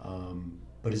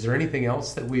 But is there anything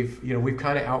else that we've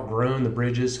kind of outgrown the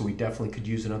bridges, so we definitely could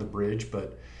use another bridge,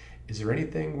 but is there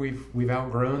anything we've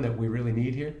outgrown that we really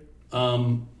need here?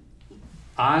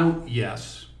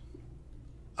 Yes.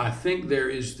 I think there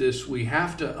is this, we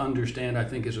have to understand, I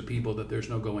think, as a people, that there's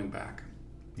no going back.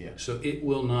 Yeah. So it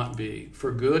will not be,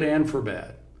 for good and for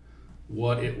bad,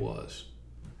 what it was.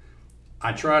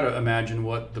 I try to imagine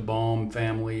what the Baum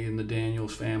family and the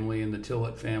Daniels family and the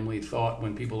Tillett family thought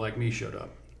when people like me showed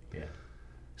up. Yeah.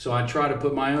 So I try to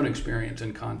put my own experience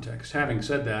in context. Having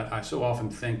said that, I so often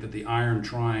think that the iron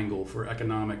triangle for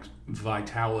economic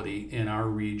vitality in our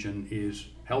region is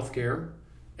healthcare,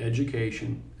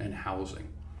 education, and housing.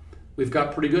 We've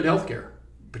got pretty good healthcare,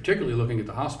 particularly looking at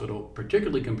the hospital,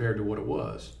 particularly compared to what it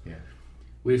was. Yeah.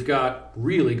 We've got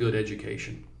really good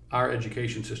education. Our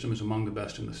education system is among the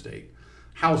best in the state.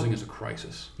 Housing is a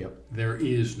crisis. Yep. There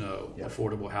is no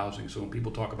affordable housing. So when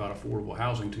people talk about affordable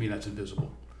housing, to me that's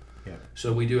invisible. Yeah.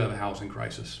 So we do have a housing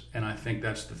crisis, and I think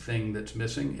that's the thing that's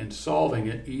missing. And solving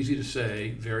it, easy to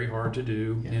say, very hard to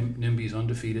do. Yeah. NIMBY's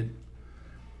undefeated.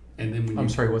 And then I'm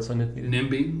sorry, what's undefeated?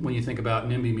 NIMBY, when you think about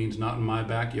NIMBY, means not in my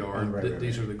backyard. Oh, right,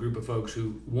 These are the group of folks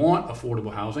who want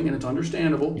affordable housing, and it's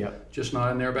understandable, just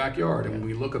not in their backyard. And when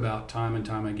we look about time and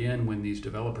time again, when these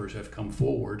developers have come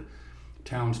forward,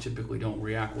 towns typically don't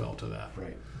react well to that.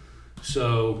 Right.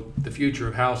 So the future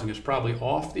of housing is probably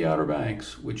off the Outer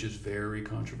Banks, which is very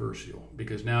controversial,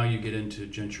 because now you get into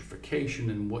gentrification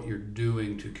and what you're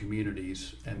doing to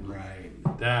communities, and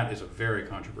that is a very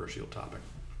controversial topic.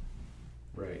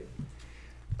 Right.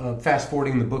 Fast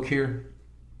forwarding the book here.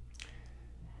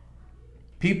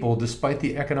 People, despite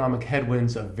the economic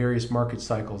headwinds of various market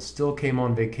cycles, still came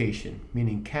on vacation,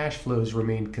 meaning cash flows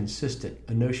remained consistent,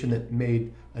 a notion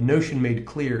made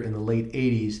clear in the late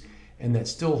 80s and that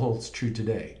still holds true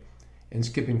today. And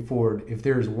skipping forward, if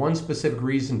there is one specific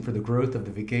reason for the growth of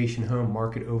the vacation home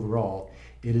market overall,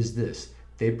 it is this: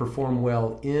 they perform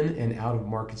well in and out of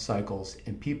market cycles,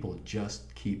 and people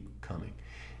just keep coming.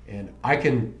 And I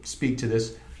can speak to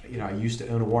this. I used to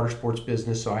own a water sports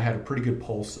business, so I had a pretty good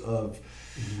pulse of,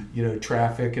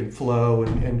 traffic and flow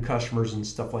and customers and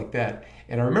stuff like that.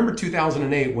 And I remember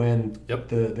 2008 when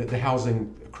the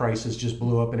housing crisis just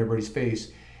blew up in everybody's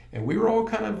face, and we were all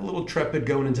kind of a little trepid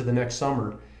going into the next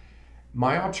summer.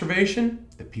 My observation,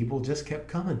 the people just kept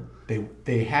coming.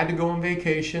 They had to go on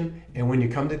vacation, and when you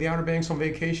come to the Outer Banks on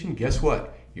vacation, guess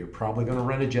what? You're probably going to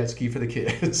rent a jet ski for the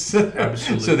kids.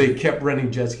 Absolutely. So they kept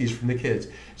renting jet skis from the kids.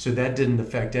 So that didn't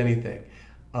affect anything.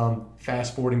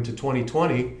 Fast forwarding to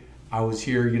 2020, I was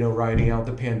here, riding out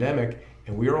the pandemic,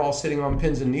 and we were all sitting on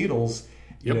pins and needles,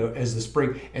 as the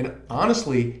spring. And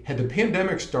honestly, had the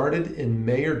pandemic started in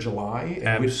May or July,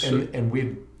 and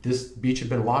this beach had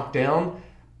been locked down,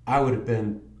 I would have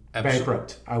been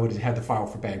bankrupt. I would have had to file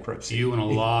for bankruptcy. You and a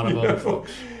lot of other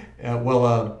folks.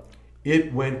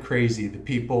 It went crazy.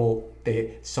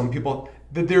 Some people,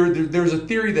 there's a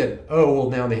theory that,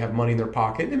 now they have money in their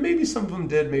pocket. And maybe some of them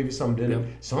did, maybe some didn't. Yep.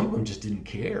 Some of them just didn't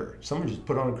care. Someone just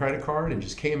put on a credit card and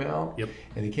just came out. Yep.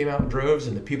 And they came out in droves.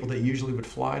 And the people that usually would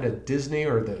fly to Disney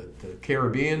or the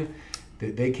Caribbean,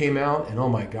 they came out. And oh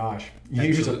my gosh.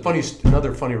 Here's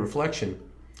another funny reflection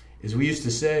is we used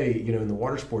to say, in the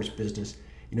water sports business,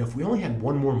 if we only had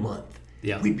one more month,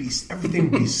 everything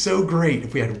would be so great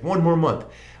if we had one more month.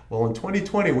 Well, in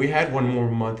 2020, we had one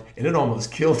more month, and it almost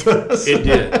killed us. It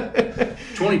did.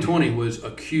 2020 was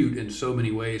acute in so many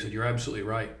ways, and you're absolutely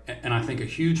right. And I think a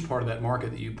huge part of that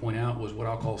market that you point out was what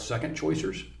I'll call second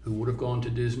choicers, who would have gone to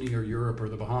Disney or Europe or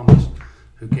the Bahamas,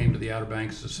 who came to the Outer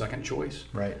Banks as a second choice.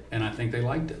 Right. And I think they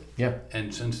liked it. Yeah.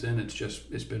 And since then,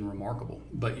 it's been remarkable.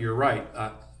 But you're right.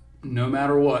 no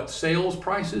matter what, sales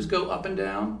prices go up and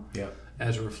down Yeah.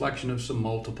 as a reflection of some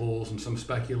multiples and some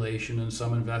speculation and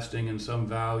some investing and some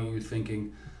value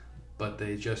thinking, but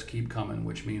they just keep coming,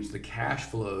 which means the cash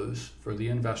flows for the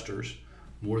investors,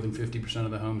 more than 50% of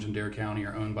the homes in Dare County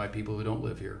are owned by people who don't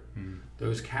live here.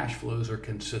 Those cash flows are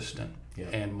consistent,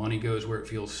 and money goes where it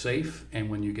feels safe, and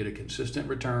when you get a consistent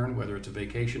return, whether it's a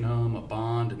vacation home, a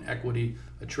bond, an equity,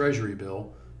 a treasury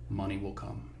bill, money will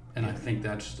come. And I think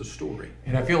that's the story.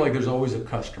 And I feel like there's always a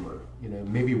customer. You know,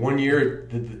 maybe one year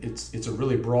it's a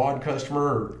really broad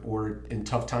customer, or in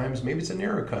tough times maybe it's a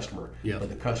narrow customer. Yeah. But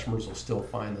the customers will still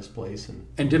find this place.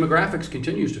 And demographics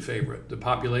continues to favor it. The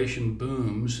population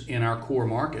booms in our core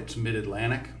markets,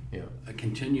 Mid-Atlantic,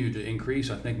 continue to increase.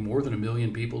 I think more than 1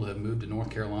 million people have moved to North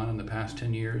Carolina in the past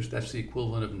 10 years. That's the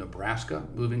equivalent of Nebraska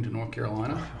moving to North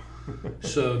Carolina.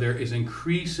 So there is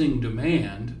increasing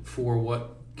demand for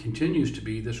what continues to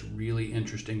be this really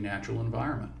interesting natural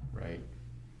environment. Right.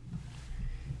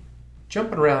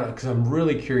 Jumping around, because I'm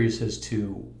really curious as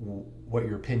to what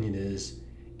your opinion is,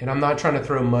 and I'm not trying to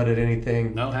throw mud at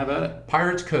anything. No, have at it.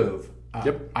 Pirates Cove.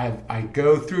 Yep. I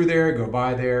go through there, go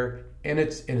by there, and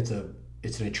it's an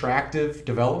attractive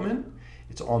development.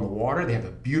 It's on the water. They have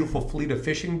a beautiful fleet of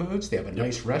fishing boats. They have a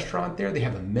nice restaurant there. They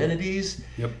have amenities.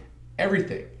 Yep.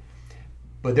 Everything.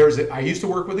 But I used to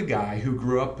work with a guy who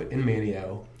grew up in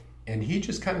Manio, and he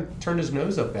just kind of turned his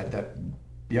nose up at that.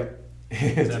 Yep.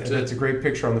 That's a great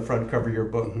picture on the front cover of your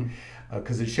book,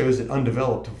 because it shows it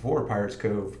undeveloped before Pirates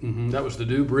Cove. That was the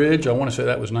new bridge. I want to say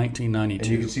that was 1992.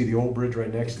 And you can see the old bridge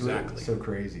right next to it. It's so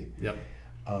crazy. Yep.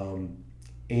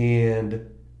 And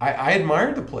I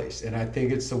admire the place, and I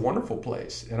think it's a wonderful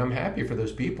place, and I'm happy for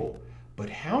those people. But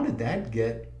how did that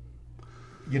get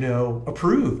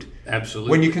approved?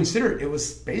 Absolutely. When you consider it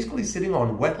was basically sitting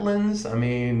on wetlands. I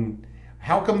mean,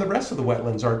 how come the rest of the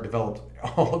wetlands aren't developed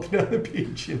all up and down the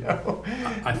beach,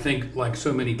 I think, like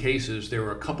so many cases, there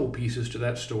were a couple pieces to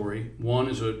that story. One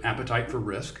is an appetite for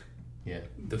risk. Yeah.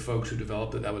 The folks who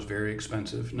developed it, that was very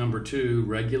expensive. Number two,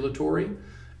 regulatory.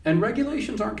 And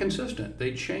regulations aren't consistent.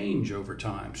 They change over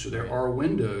time. So there are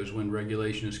windows when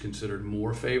regulation is considered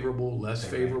more favorable, less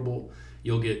favorable.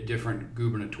 You'll get different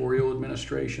gubernatorial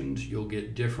administrations. You'll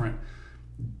get different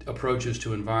approaches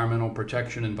to environmental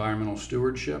protection, environmental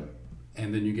stewardship.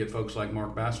 And then you get folks like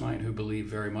Mark Bassnight who believe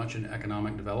very much in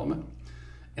economic development.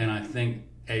 And I think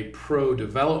a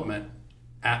pro-development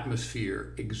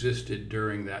atmosphere existed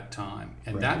during that time.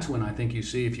 And that's when I think you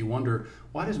see, if you wonder,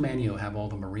 why does Manio have all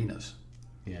the marinas?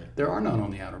 Yeah. There are none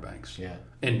on the Outer Banks. Yeah.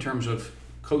 In terms of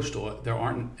coastal, there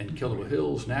aren't in Killaloe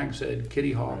Hills, Nags Head,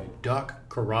 Kitty Hawk, Duck,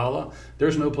 Corolla.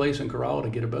 There's no place in Corolla to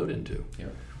get a boat into. Yeah.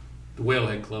 The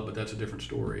Whalehead Club, but that's a different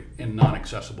story, and not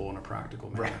accessible in a practical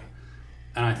manner. Right.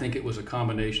 And I think it was a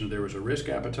combination of, there was a risk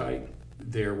appetite,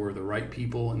 there were the right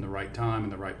people in the right time in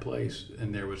the right place,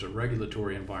 and there was a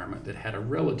regulatory environment that had a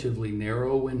relatively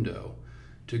narrow window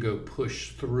to go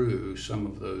push through some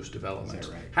of those developments. Is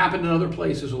that right? Happened in other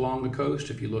places along the coast.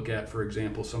 If you look at, for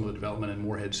example, some of the development in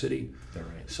Morehead City, Is that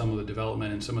right? some of the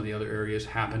development in some of the other areas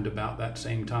happened about that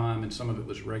same time, and some of it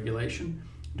was regulation.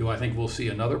 Do I think we'll see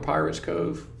another Pirates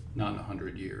Cove? Not in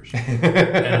 100 years.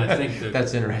 And I think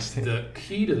that's interesting. The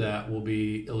key to that will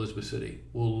be Elizabeth City.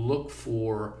 We'll look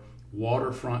for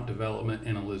waterfront development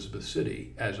in Elizabeth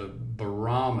City as a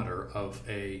barometer of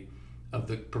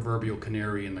the proverbial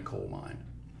canary in the coal mine.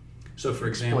 So, for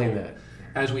example, Explain that.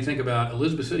 As we think about,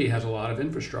 Elizabeth City has a lot of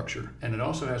infrastructure, and it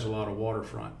also has a lot of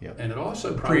waterfront. Yep. And it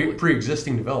also probably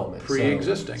pre-existing development.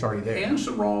 Pre-existing. So it's already there. And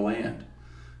some raw land.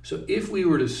 So if we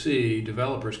were to see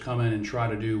developers come in and try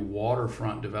to do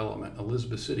waterfront development,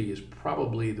 Elizabeth City is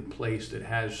probably the place that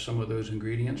has some of those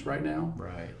ingredients right now.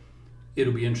 Right.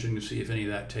 It'll be interesting to see if any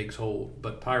of that takes hold.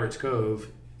 But Pirates Cove,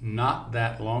 not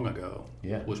that long ago,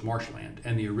 was marshland.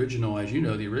 And the original, as you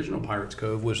know, the original Pirates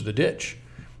Cove was the ditch.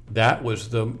 That was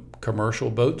the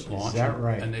commercial boats launch. Is that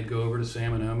right? And they'd go over to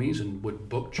Salmonomi's and would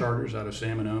book charters out of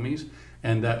Salmonomi's.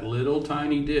 And that little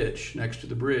tiny ditch next to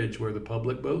the bridge where the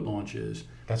public boat launch is,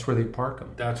 that's where they park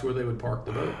them. that's where they would park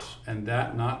the boats. And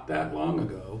that, not that long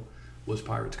ago, was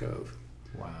Pirates Cove.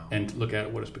 Wow. And look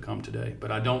at what it's become today.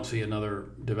 But I don't see another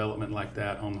development like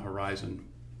that on the horizon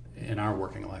in our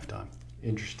working lifetime.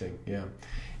 Interesting, yeah.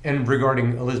 And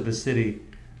regarding Elizabeth City,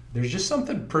 there's just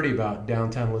something pretty about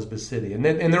downtown Elizabeth City. And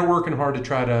they're working hard to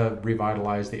try to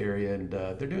revitalize the area, and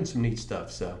they're doing some neat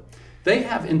stuff. So they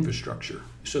have infrastructure.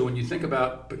 So when you think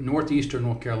about northeastern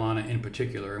North Carolina in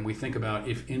particular, and we think about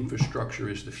if infrastructure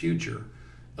is the future,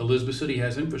 Elizabeth City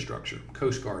has infrastructure,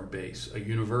 Coast Guard base, a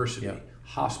university,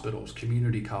 hospitals,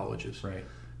 community colleges. Right.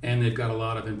 And they've got a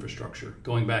lot of infrastructure,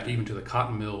 going back even to the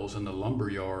cotton mills and the lumber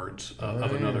yards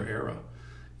of another era.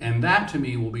 And that to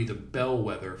me will be the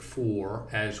bellwether for,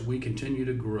 as we continue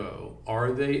to grow,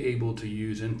 are they able to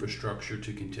use infrastructure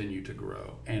to continue to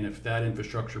grow? And if that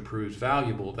infrastructure proves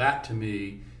valuable, that to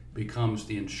me becomes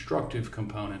the instructive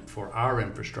component for our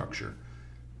infrastructure.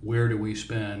 Where do we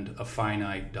spend a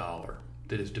finite dollar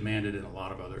that is demanded in a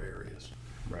lot of other areas?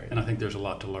 Right. And I think there's a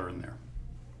lot to learn there.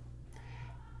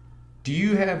 Do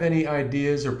you have any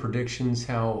ideas or predictions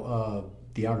how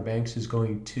the Outer Banks is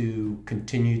going to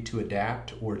continue to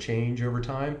adapt or change over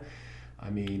time? I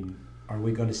mean, are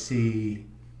we going to see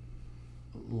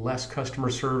less customer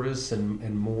service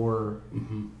and more,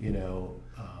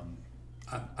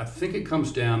 I think it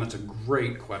comes down, that's a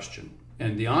great question.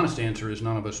 And the honest answer is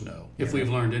none of us know. If we've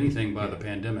learned anything by the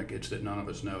pandemic, it's that none of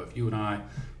us know. If you and I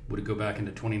were to go back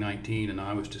into 2019 and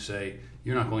I was to say,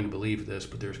 you're not going to believe this,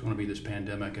 but there's going to be this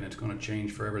pandemic and it's going to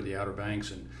change forever the Outer Banks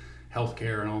and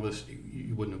healthcare and all this,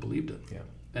 you wouldn't have believed it. Yeah.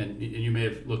 And you may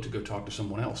have looked to go talk to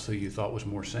someone else who you thought was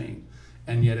more sane.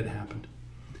 And yet it happened.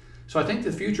 So I think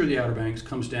the future of the Outer Banks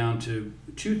comes down to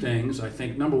two things. I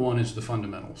think number one is the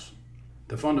fundamentals.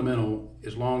 The fundamental,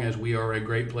 as long as we are a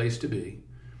great place to be,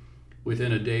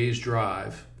 within a day's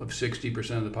drive of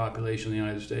 60% of the population of the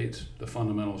United States, the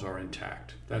fundamentals are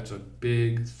intact. That's a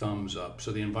big thumbs up.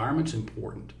 So the environment's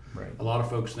important. Right. A lot of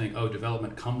folks think,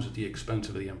 development comes at the expense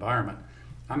of the environment.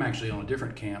 I'm actually on a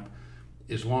different camp.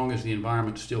 As long as the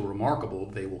environment's still remarkable,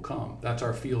 they will come. That's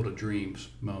our field of dreams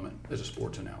moment as a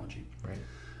sports analogy. Right.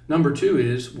 Number two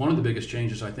is, one of the biggest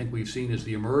changes I think we've seen is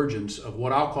the emergence of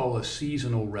what I'll call a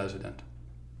seasonal resident.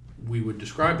 We would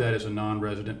describe that as a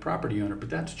non-resident property owner, but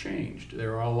that's changed.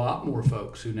 There are a lot more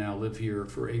folks who now live here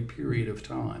for a period of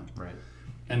time. Right.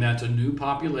 And that's a new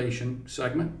population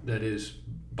segment that is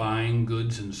buying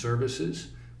goods and services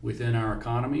within our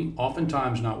economy,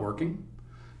 oftentimes not working.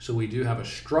 So we do have a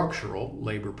structural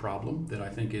labor problem that I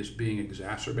think is being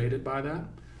exacerbated by that.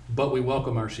 But we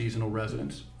welcome our seasonal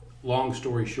residents. Long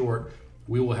story short,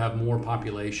 we will have more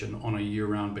population on a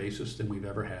year-round basis than we've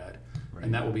ever had. Right.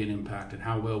 And that will be an impact, and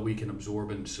how well we can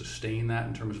absorb and sustain that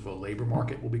in terms of a labor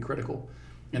market will be critical.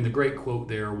 And the great quote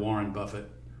there, Warren Buffett,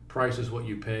 price is what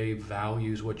you pay,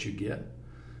 value is what you get.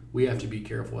 We have to be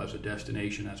careful as a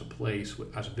destination, as a place,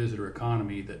 as a visitor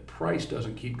economy, that price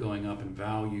doesn't keep going up and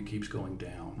value keeps going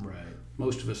down. Right.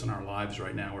 Most of us in our lives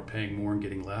right now are paying more and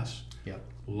getting less. Yep.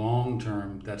 Long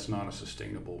term, that's not a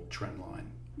sustainable trend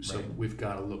line. So Right. we've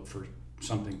got to look for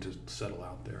something to settle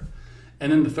out there.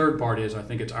 And then the third part is, I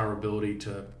think it's our ability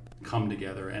to come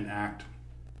together and act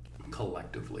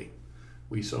collectively.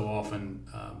 We so often,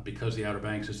 because the Outer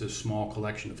Banks is this small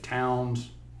collection of towns,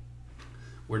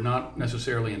 we're not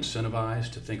necessarily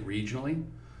incentivized to think regionally.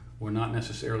 We're not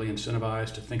necessarily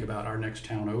incentivized to think about our next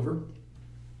town over.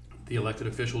 The elected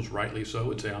officials, rightly so,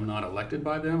 would say, I'm not elected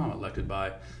by them, I'm elected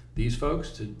by these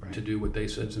folks to do what they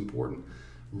said is important.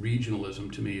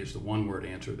 Regionalism, to me, is the one-word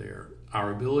answer there.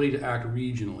 Our ability to act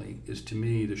regionally is, to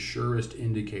me, the surest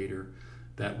indicator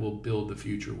that will build the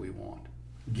future we want.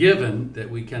 Given that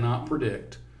we cannot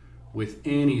predict with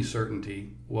any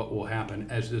certainty what will happen,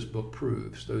 as this book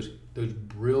proves. Those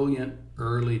brilliant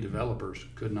early developers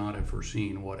could not have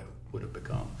foreseen what it would have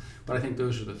become. But I think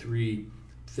those are the three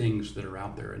things that are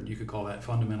out there, and you could call that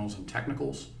fundamentals and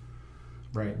technicals.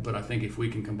 Right. But I think if we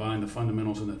can combine the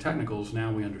fundamentals and the technicals,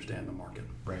 now we understand the market.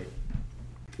 Right.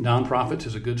 Nonprofits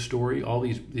is a good story. All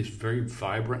this very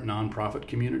vibrant nonprofit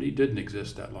community didn't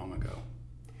exist that long ago.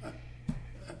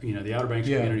 The Outer Banks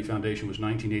Community Foundation was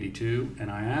 1982,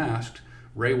 and I asked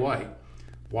Ray White,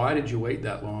 why did you wait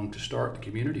that long to start the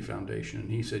Community Foundation? And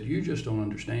he said, you just don't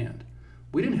understand.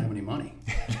 We didn't have any money.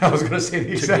 I was going to say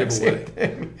the exact same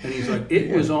thing. And he's like,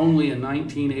 it was only in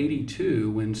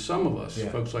 1982 when some of us,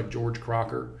 folks like George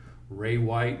Crocker, Ray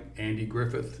White, Andy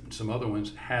Griffith, and some other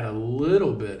ones, had a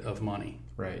little bit of money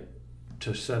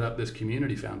to set up this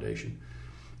Community Foundation.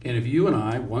 And if you and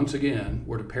I, once again,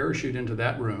 were to parachute into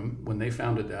that room when they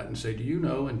founded that and say, do you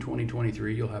know in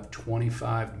 2023 you'll have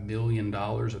 $25 million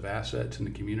of assets in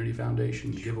the Community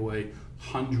Foundation to give away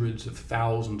hundreds of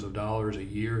thousands of dollars a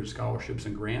year in scholarships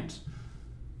and grants,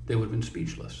 they would have been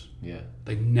speechless. Yeah.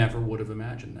 They never would have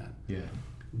imagined that. Yeah.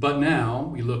 But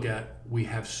now we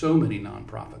have so many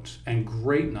nonprofits and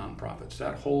great nonprofits.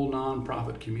 That whole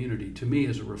nonprofit community, to me,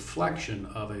 is a reflection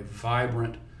of a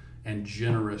vibrant and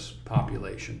generous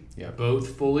population,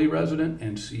 both fully resident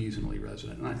and seasonally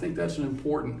resident. And I think that's an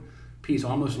important piece,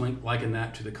 almost liken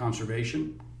that to the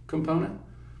conservation component.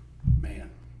 Man,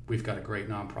 we've got a great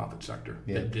nonprofit sector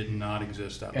that did not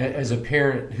exist that long ago. As a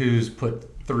parent who's put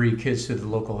 3 kids to the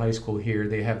local high school here,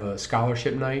 they have a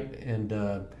scholarship night, and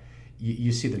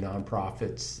you see the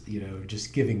nonprofits,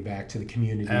 just giving back to the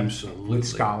community. Absolutely. With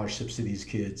scholarships to these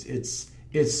kids.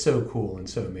 It's so cool and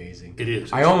so amazing. It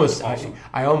is. I almost awesome.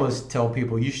 I almost tell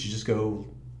people you should just go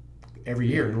every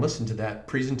year and listen to that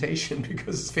presentation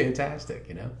because it's fantastic,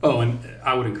 you know. Oh, and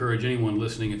I would encourage anyone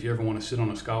listening, if you ever want to sit on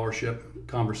a scholarship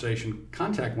conversation,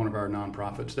 contact one of our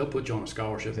nonprofits. They'll put you on a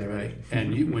scholarship day. Right?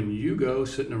 And when you go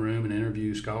sit in a room and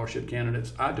interview scholarship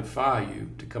candidates, I defy you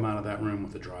to come out of that room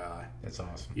with a dry eye. That's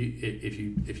awesome.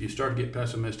 If you start to get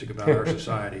pessimistic about our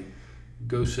society,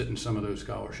 go sit in some of those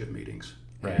scholarship meetings.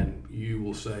 Right. And you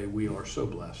will say, we are so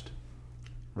blessed.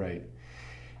 Right.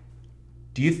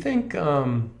 Do you think,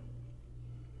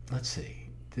 let's see,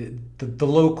 the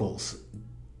locals,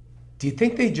 do you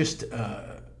think they just,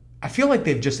 I feel like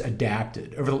they've just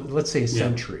adapted over, let's say, a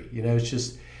century. You know, it's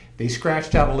just, they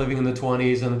scratched out a living in the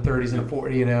 20s and the 30s and the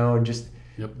 40s, you know, and just,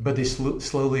 but they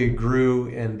slowly grew.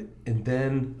 And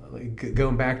then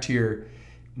going back to your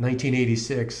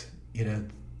 1986, you know,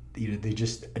 they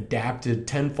just adapted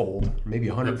tenfold, maybe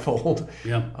 100-fold.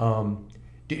 Yeah.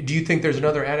 Do you think there's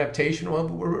another adaptation,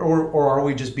 or are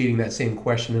we just beating that same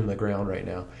question in the ground right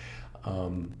now?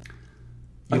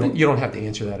 You don't have to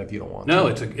answer that if you don't want to. No,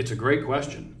 it's a great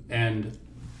question, and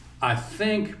I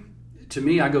think, to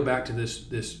me, I go back to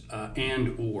this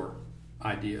and or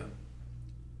idea.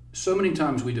 So many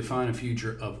times we define a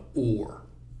future of or.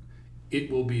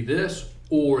 It will be this,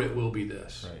 or it will be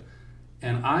this. Right.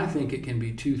 And I think it can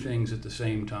be two things at the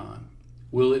same time.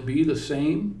 Will it be the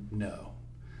same? No.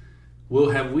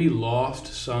 Have we lost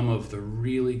some of the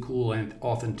really cool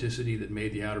authenticity that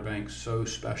made the Outer Banks so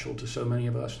special to so many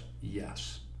of us?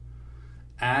 Yes.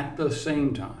 At the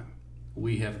same time,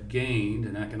 we have gained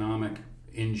an economic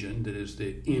engine that is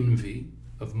the envy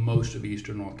of most of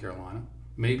eastern North Carolina,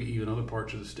 maybe even other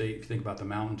parts of the state, if you think about the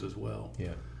mountains as well.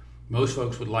 Yeah. Most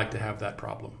folks would like to have that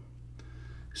problem.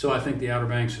 So I think the Outer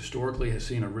Banks historically has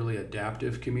seen a really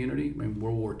adaptive community. I mean,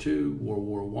 World War II, World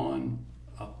War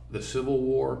I, the Civil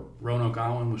War. Roanoke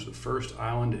Island was the first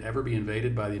island to ever be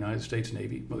invaded by the United States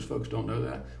Navy. Most folks don't know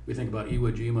that. We think about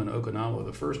Iwo Jima and Okinawa.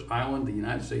 The first island the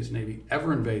United States Navy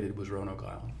ever invaded was Roanoke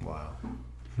Island. Wow.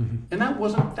 And that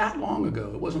wasn't that long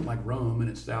ago. It wasn't like Rome in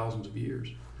its thousands of years.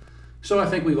 So I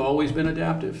think we've always been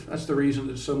adaptive. That's the reason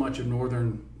that so much of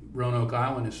northern Roanoke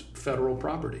Island is federal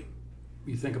property.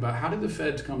 You think about, how did the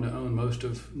feds come to own most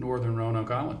of northern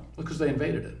Roanoke Island? Well, because they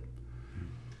invaded it.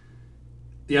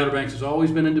 The Outer Banks has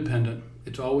always been independent.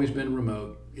 It's always been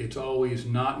remote. It's always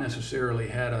not necessarily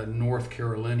had a North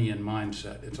Carolinian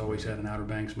mindset. It's always had an Outer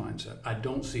Banks mindset. I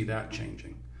don't see that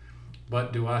changing.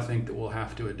 But do I think that we'll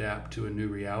have to adapt to a new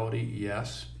reality?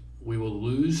 Yes. We will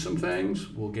lose some things.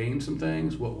 We'll gain some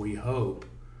things. What we hope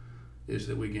is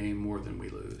that we gain more than we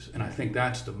lose. And I think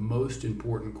that's the most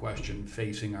important question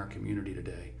facing our community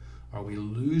today. Are we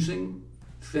losing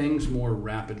things more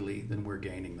rapidly than we're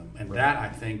gaining them? And that, I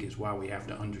think, is why we have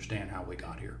to understand how we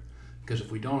got here. Because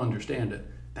if we don't understand it,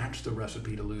 that's the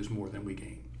recipe to lose more than we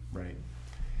gain. Right.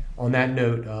 On that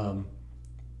note,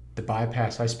 the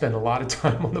bypass, I spend a lot of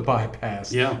time on the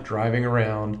bypass, driving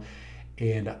around.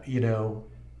 And, you know,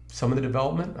 some of the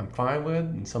development I'm fine with,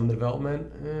 and some of the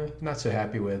development, not so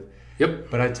happy with.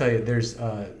 Yep. But I tell you, there's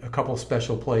a couple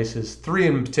special places, 3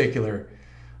 in particular,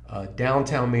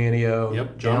 downtown Manio,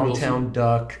 downtown Wilson,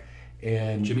 Duck,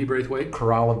 and Jimmy Braithwaite,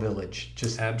 Corolla Village.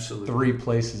 Just absolutely 3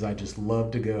 places I just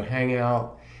love to go hang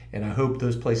out, and I hope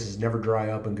those places never dry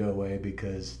up and go away,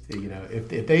 because, you know, if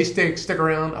they stick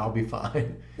around, I'll be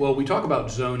fine. Well, we talk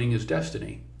about zoning as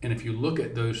destiny, and if you look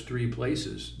at those 3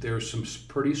 places, there's some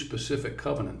pretty specific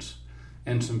covenants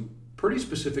and some pretty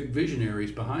specific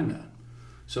visionaries behind that.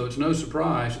 So it's no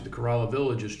surprise that the Corolla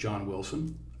Village is John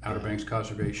Wilson, Outer Banks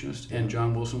conservationist, and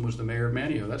John Wilson was the mayor of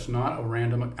Manio. That's not a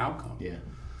random outcome. Yeah.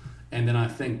 And then I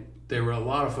think there were a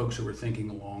lot of folks who were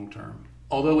thinking long term.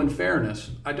 Although in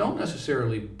fairness, I don't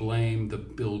necessarily blame the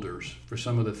builders for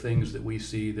some of the things that we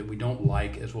see that we don't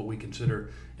like as what we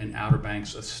consider an Outer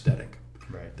Banks aesthetic.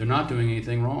 Right. They're not doing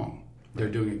anything wrong. They're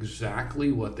doing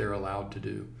exactly what they're allowed to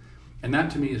do. And that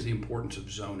to me is the importance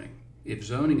of zoning. If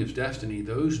zoning is destiny,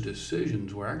 those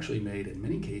decisions were actually made in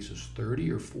many cases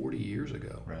 30 or 40 years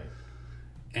ago. Right.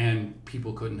 And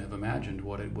people couldn't have imagined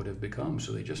what it would have become,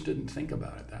 so they just didn't think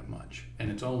about it that much. And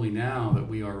it's only now that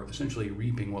we are essentially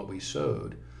reaping what we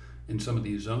sowed in some of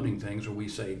these zoning things where we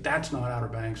say, that's not Outer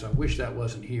Banks, I wish that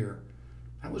wasn't here.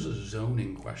 That was a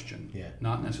zoning question,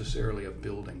 not necessarily a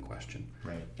building question.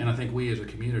 Right. And I think we as a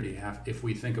community have, if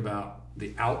we think about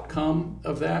the outcome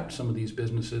of that, some of these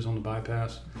businesses on the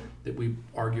bypass that we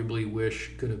arguably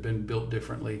wish could have been built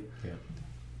differently. Yeah.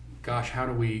 Gosh, how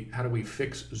do we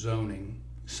fix zoning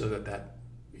so that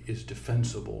is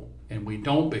defensible and we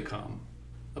don't become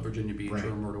a Virginia Beach Right. or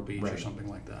a Myrtle Beach Right. or something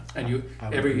like that. And I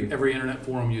would every agree. internet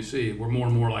forum you see, we're more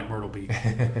and more like Myrtle Beach.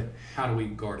 How do we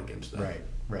guard against that?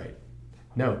 Right.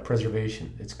 No,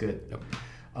 preservation. It's good. Yep.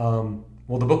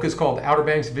 Well, the book is called Outer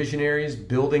Banks Visionaries,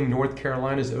 Building North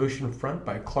Carolina's Oceanfront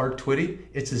by Clark Twiddy.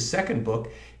 It's his second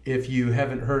book. If you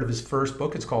haven't heard of his first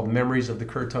book, it's called Memories of the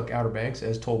Currituck Outer Banks,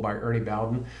 as told by Ernie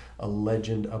Bowden, a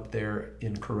legend up there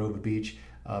in Corova Beach.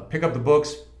 Pick up the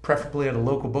books, preferably at a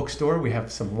local bookstore. We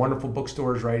have some wonderful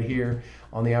bookstores right here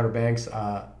on the Outer Banks.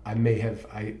 I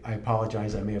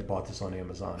apologize, I may have bought this on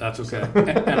Amazon. That's okay.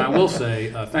 And I will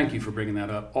say, thank you for bringing that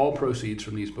up. All proceeds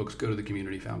from these books go to the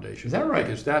Community Foundation. Is that right?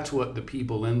 Because that's what the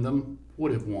people in them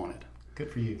would have wanted. Good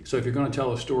for you. So if you're going to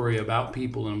tell a story about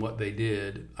people and what they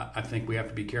did, I think we have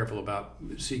to be careful about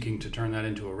seeking to turn that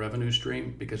into a revenue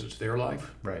stream because it's their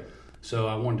life. Right. So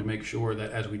I wanted to make sure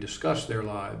that as we discussed their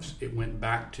lives, it went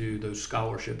back to those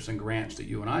scholarships and grants that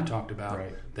you and I talked about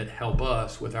Right. that help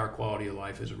us with our quality of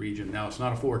life as a region. Now, it's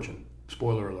not a fortune,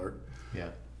 spoiler alert, Yeah.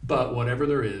 but whatever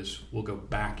there is will go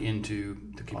back into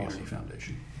the Community Awesome.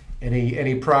 Foundation.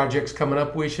 Any projects coming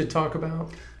up we should talk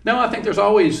about? No, I think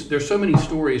there's so many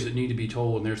stories that need to be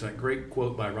told, and there's that great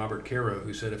quote by Robert Caro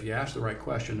who said, if you ask the right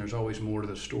question, there's always more to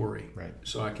the story. Right.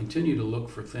 So I continue to look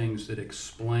for things that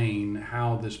explain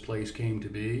how this place came to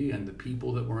be and the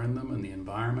people that were in them and the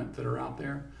environment that are out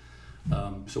there.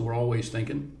 So we're always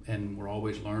thinking and we're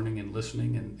always learning and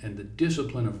listening, and the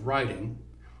discipline of writing,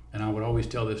 and I would always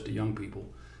tell this to young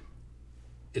people,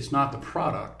 it's not the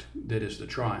product that is the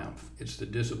triumph, it's the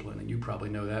discipline, and you probably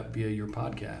know that via your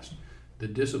podcast. The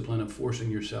discipline of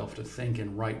forcing yourself to think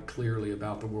and write clearly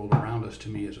about the world around us, to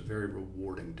me, is a very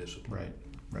rewarding discipline.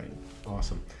 Right.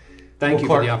 Awesome. Thank Well, you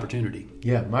Clark, for the opportunity.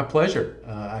 Yeah, my pleasure.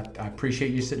 I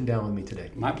appreciate you sitting down with me today.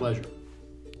 My pleasure.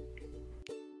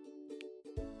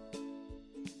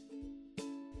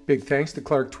 Big thanks to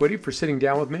Clark Twiddy for sitting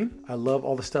down with me. I love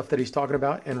all the stuff that he's talking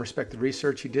about and respect the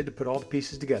research he did to put all the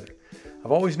pieces together.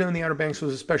 I've always known the Outer Banks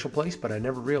was a special place, but I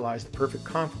never realized the perfect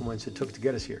confluence it took to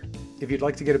get us here. If you'd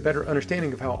like to get a better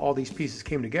understanding of how all these pieces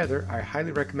came together, I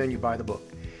highly recommend you buy the book.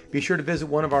 Be sure to visit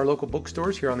one of our local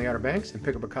bookstores here on the Outer Banks and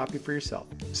pick up a copy for yourself.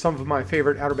 Some of my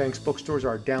favorite Outer Banks bookstores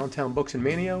are Downtown Books in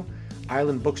Manio,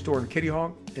 Island Bookstore in Kitty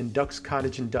Hawk, and Duck's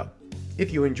Cottage in Duck.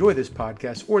 If you enjoy this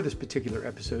podcast or this particular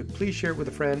episode, please share it with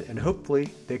a friend and hopefully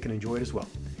they can enjoy it as well.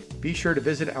 Be sure to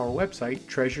visit our website,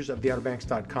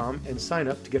 treasuresoftheouterbanks.com, and sign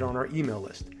up to get on our email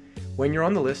list. When you're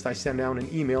on the list, I send out an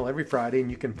email every Friday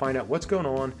and you can find out what's going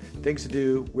on, things to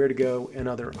do, where to go, and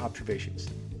other observations.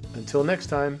 Until next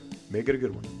time, make it a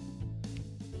good one.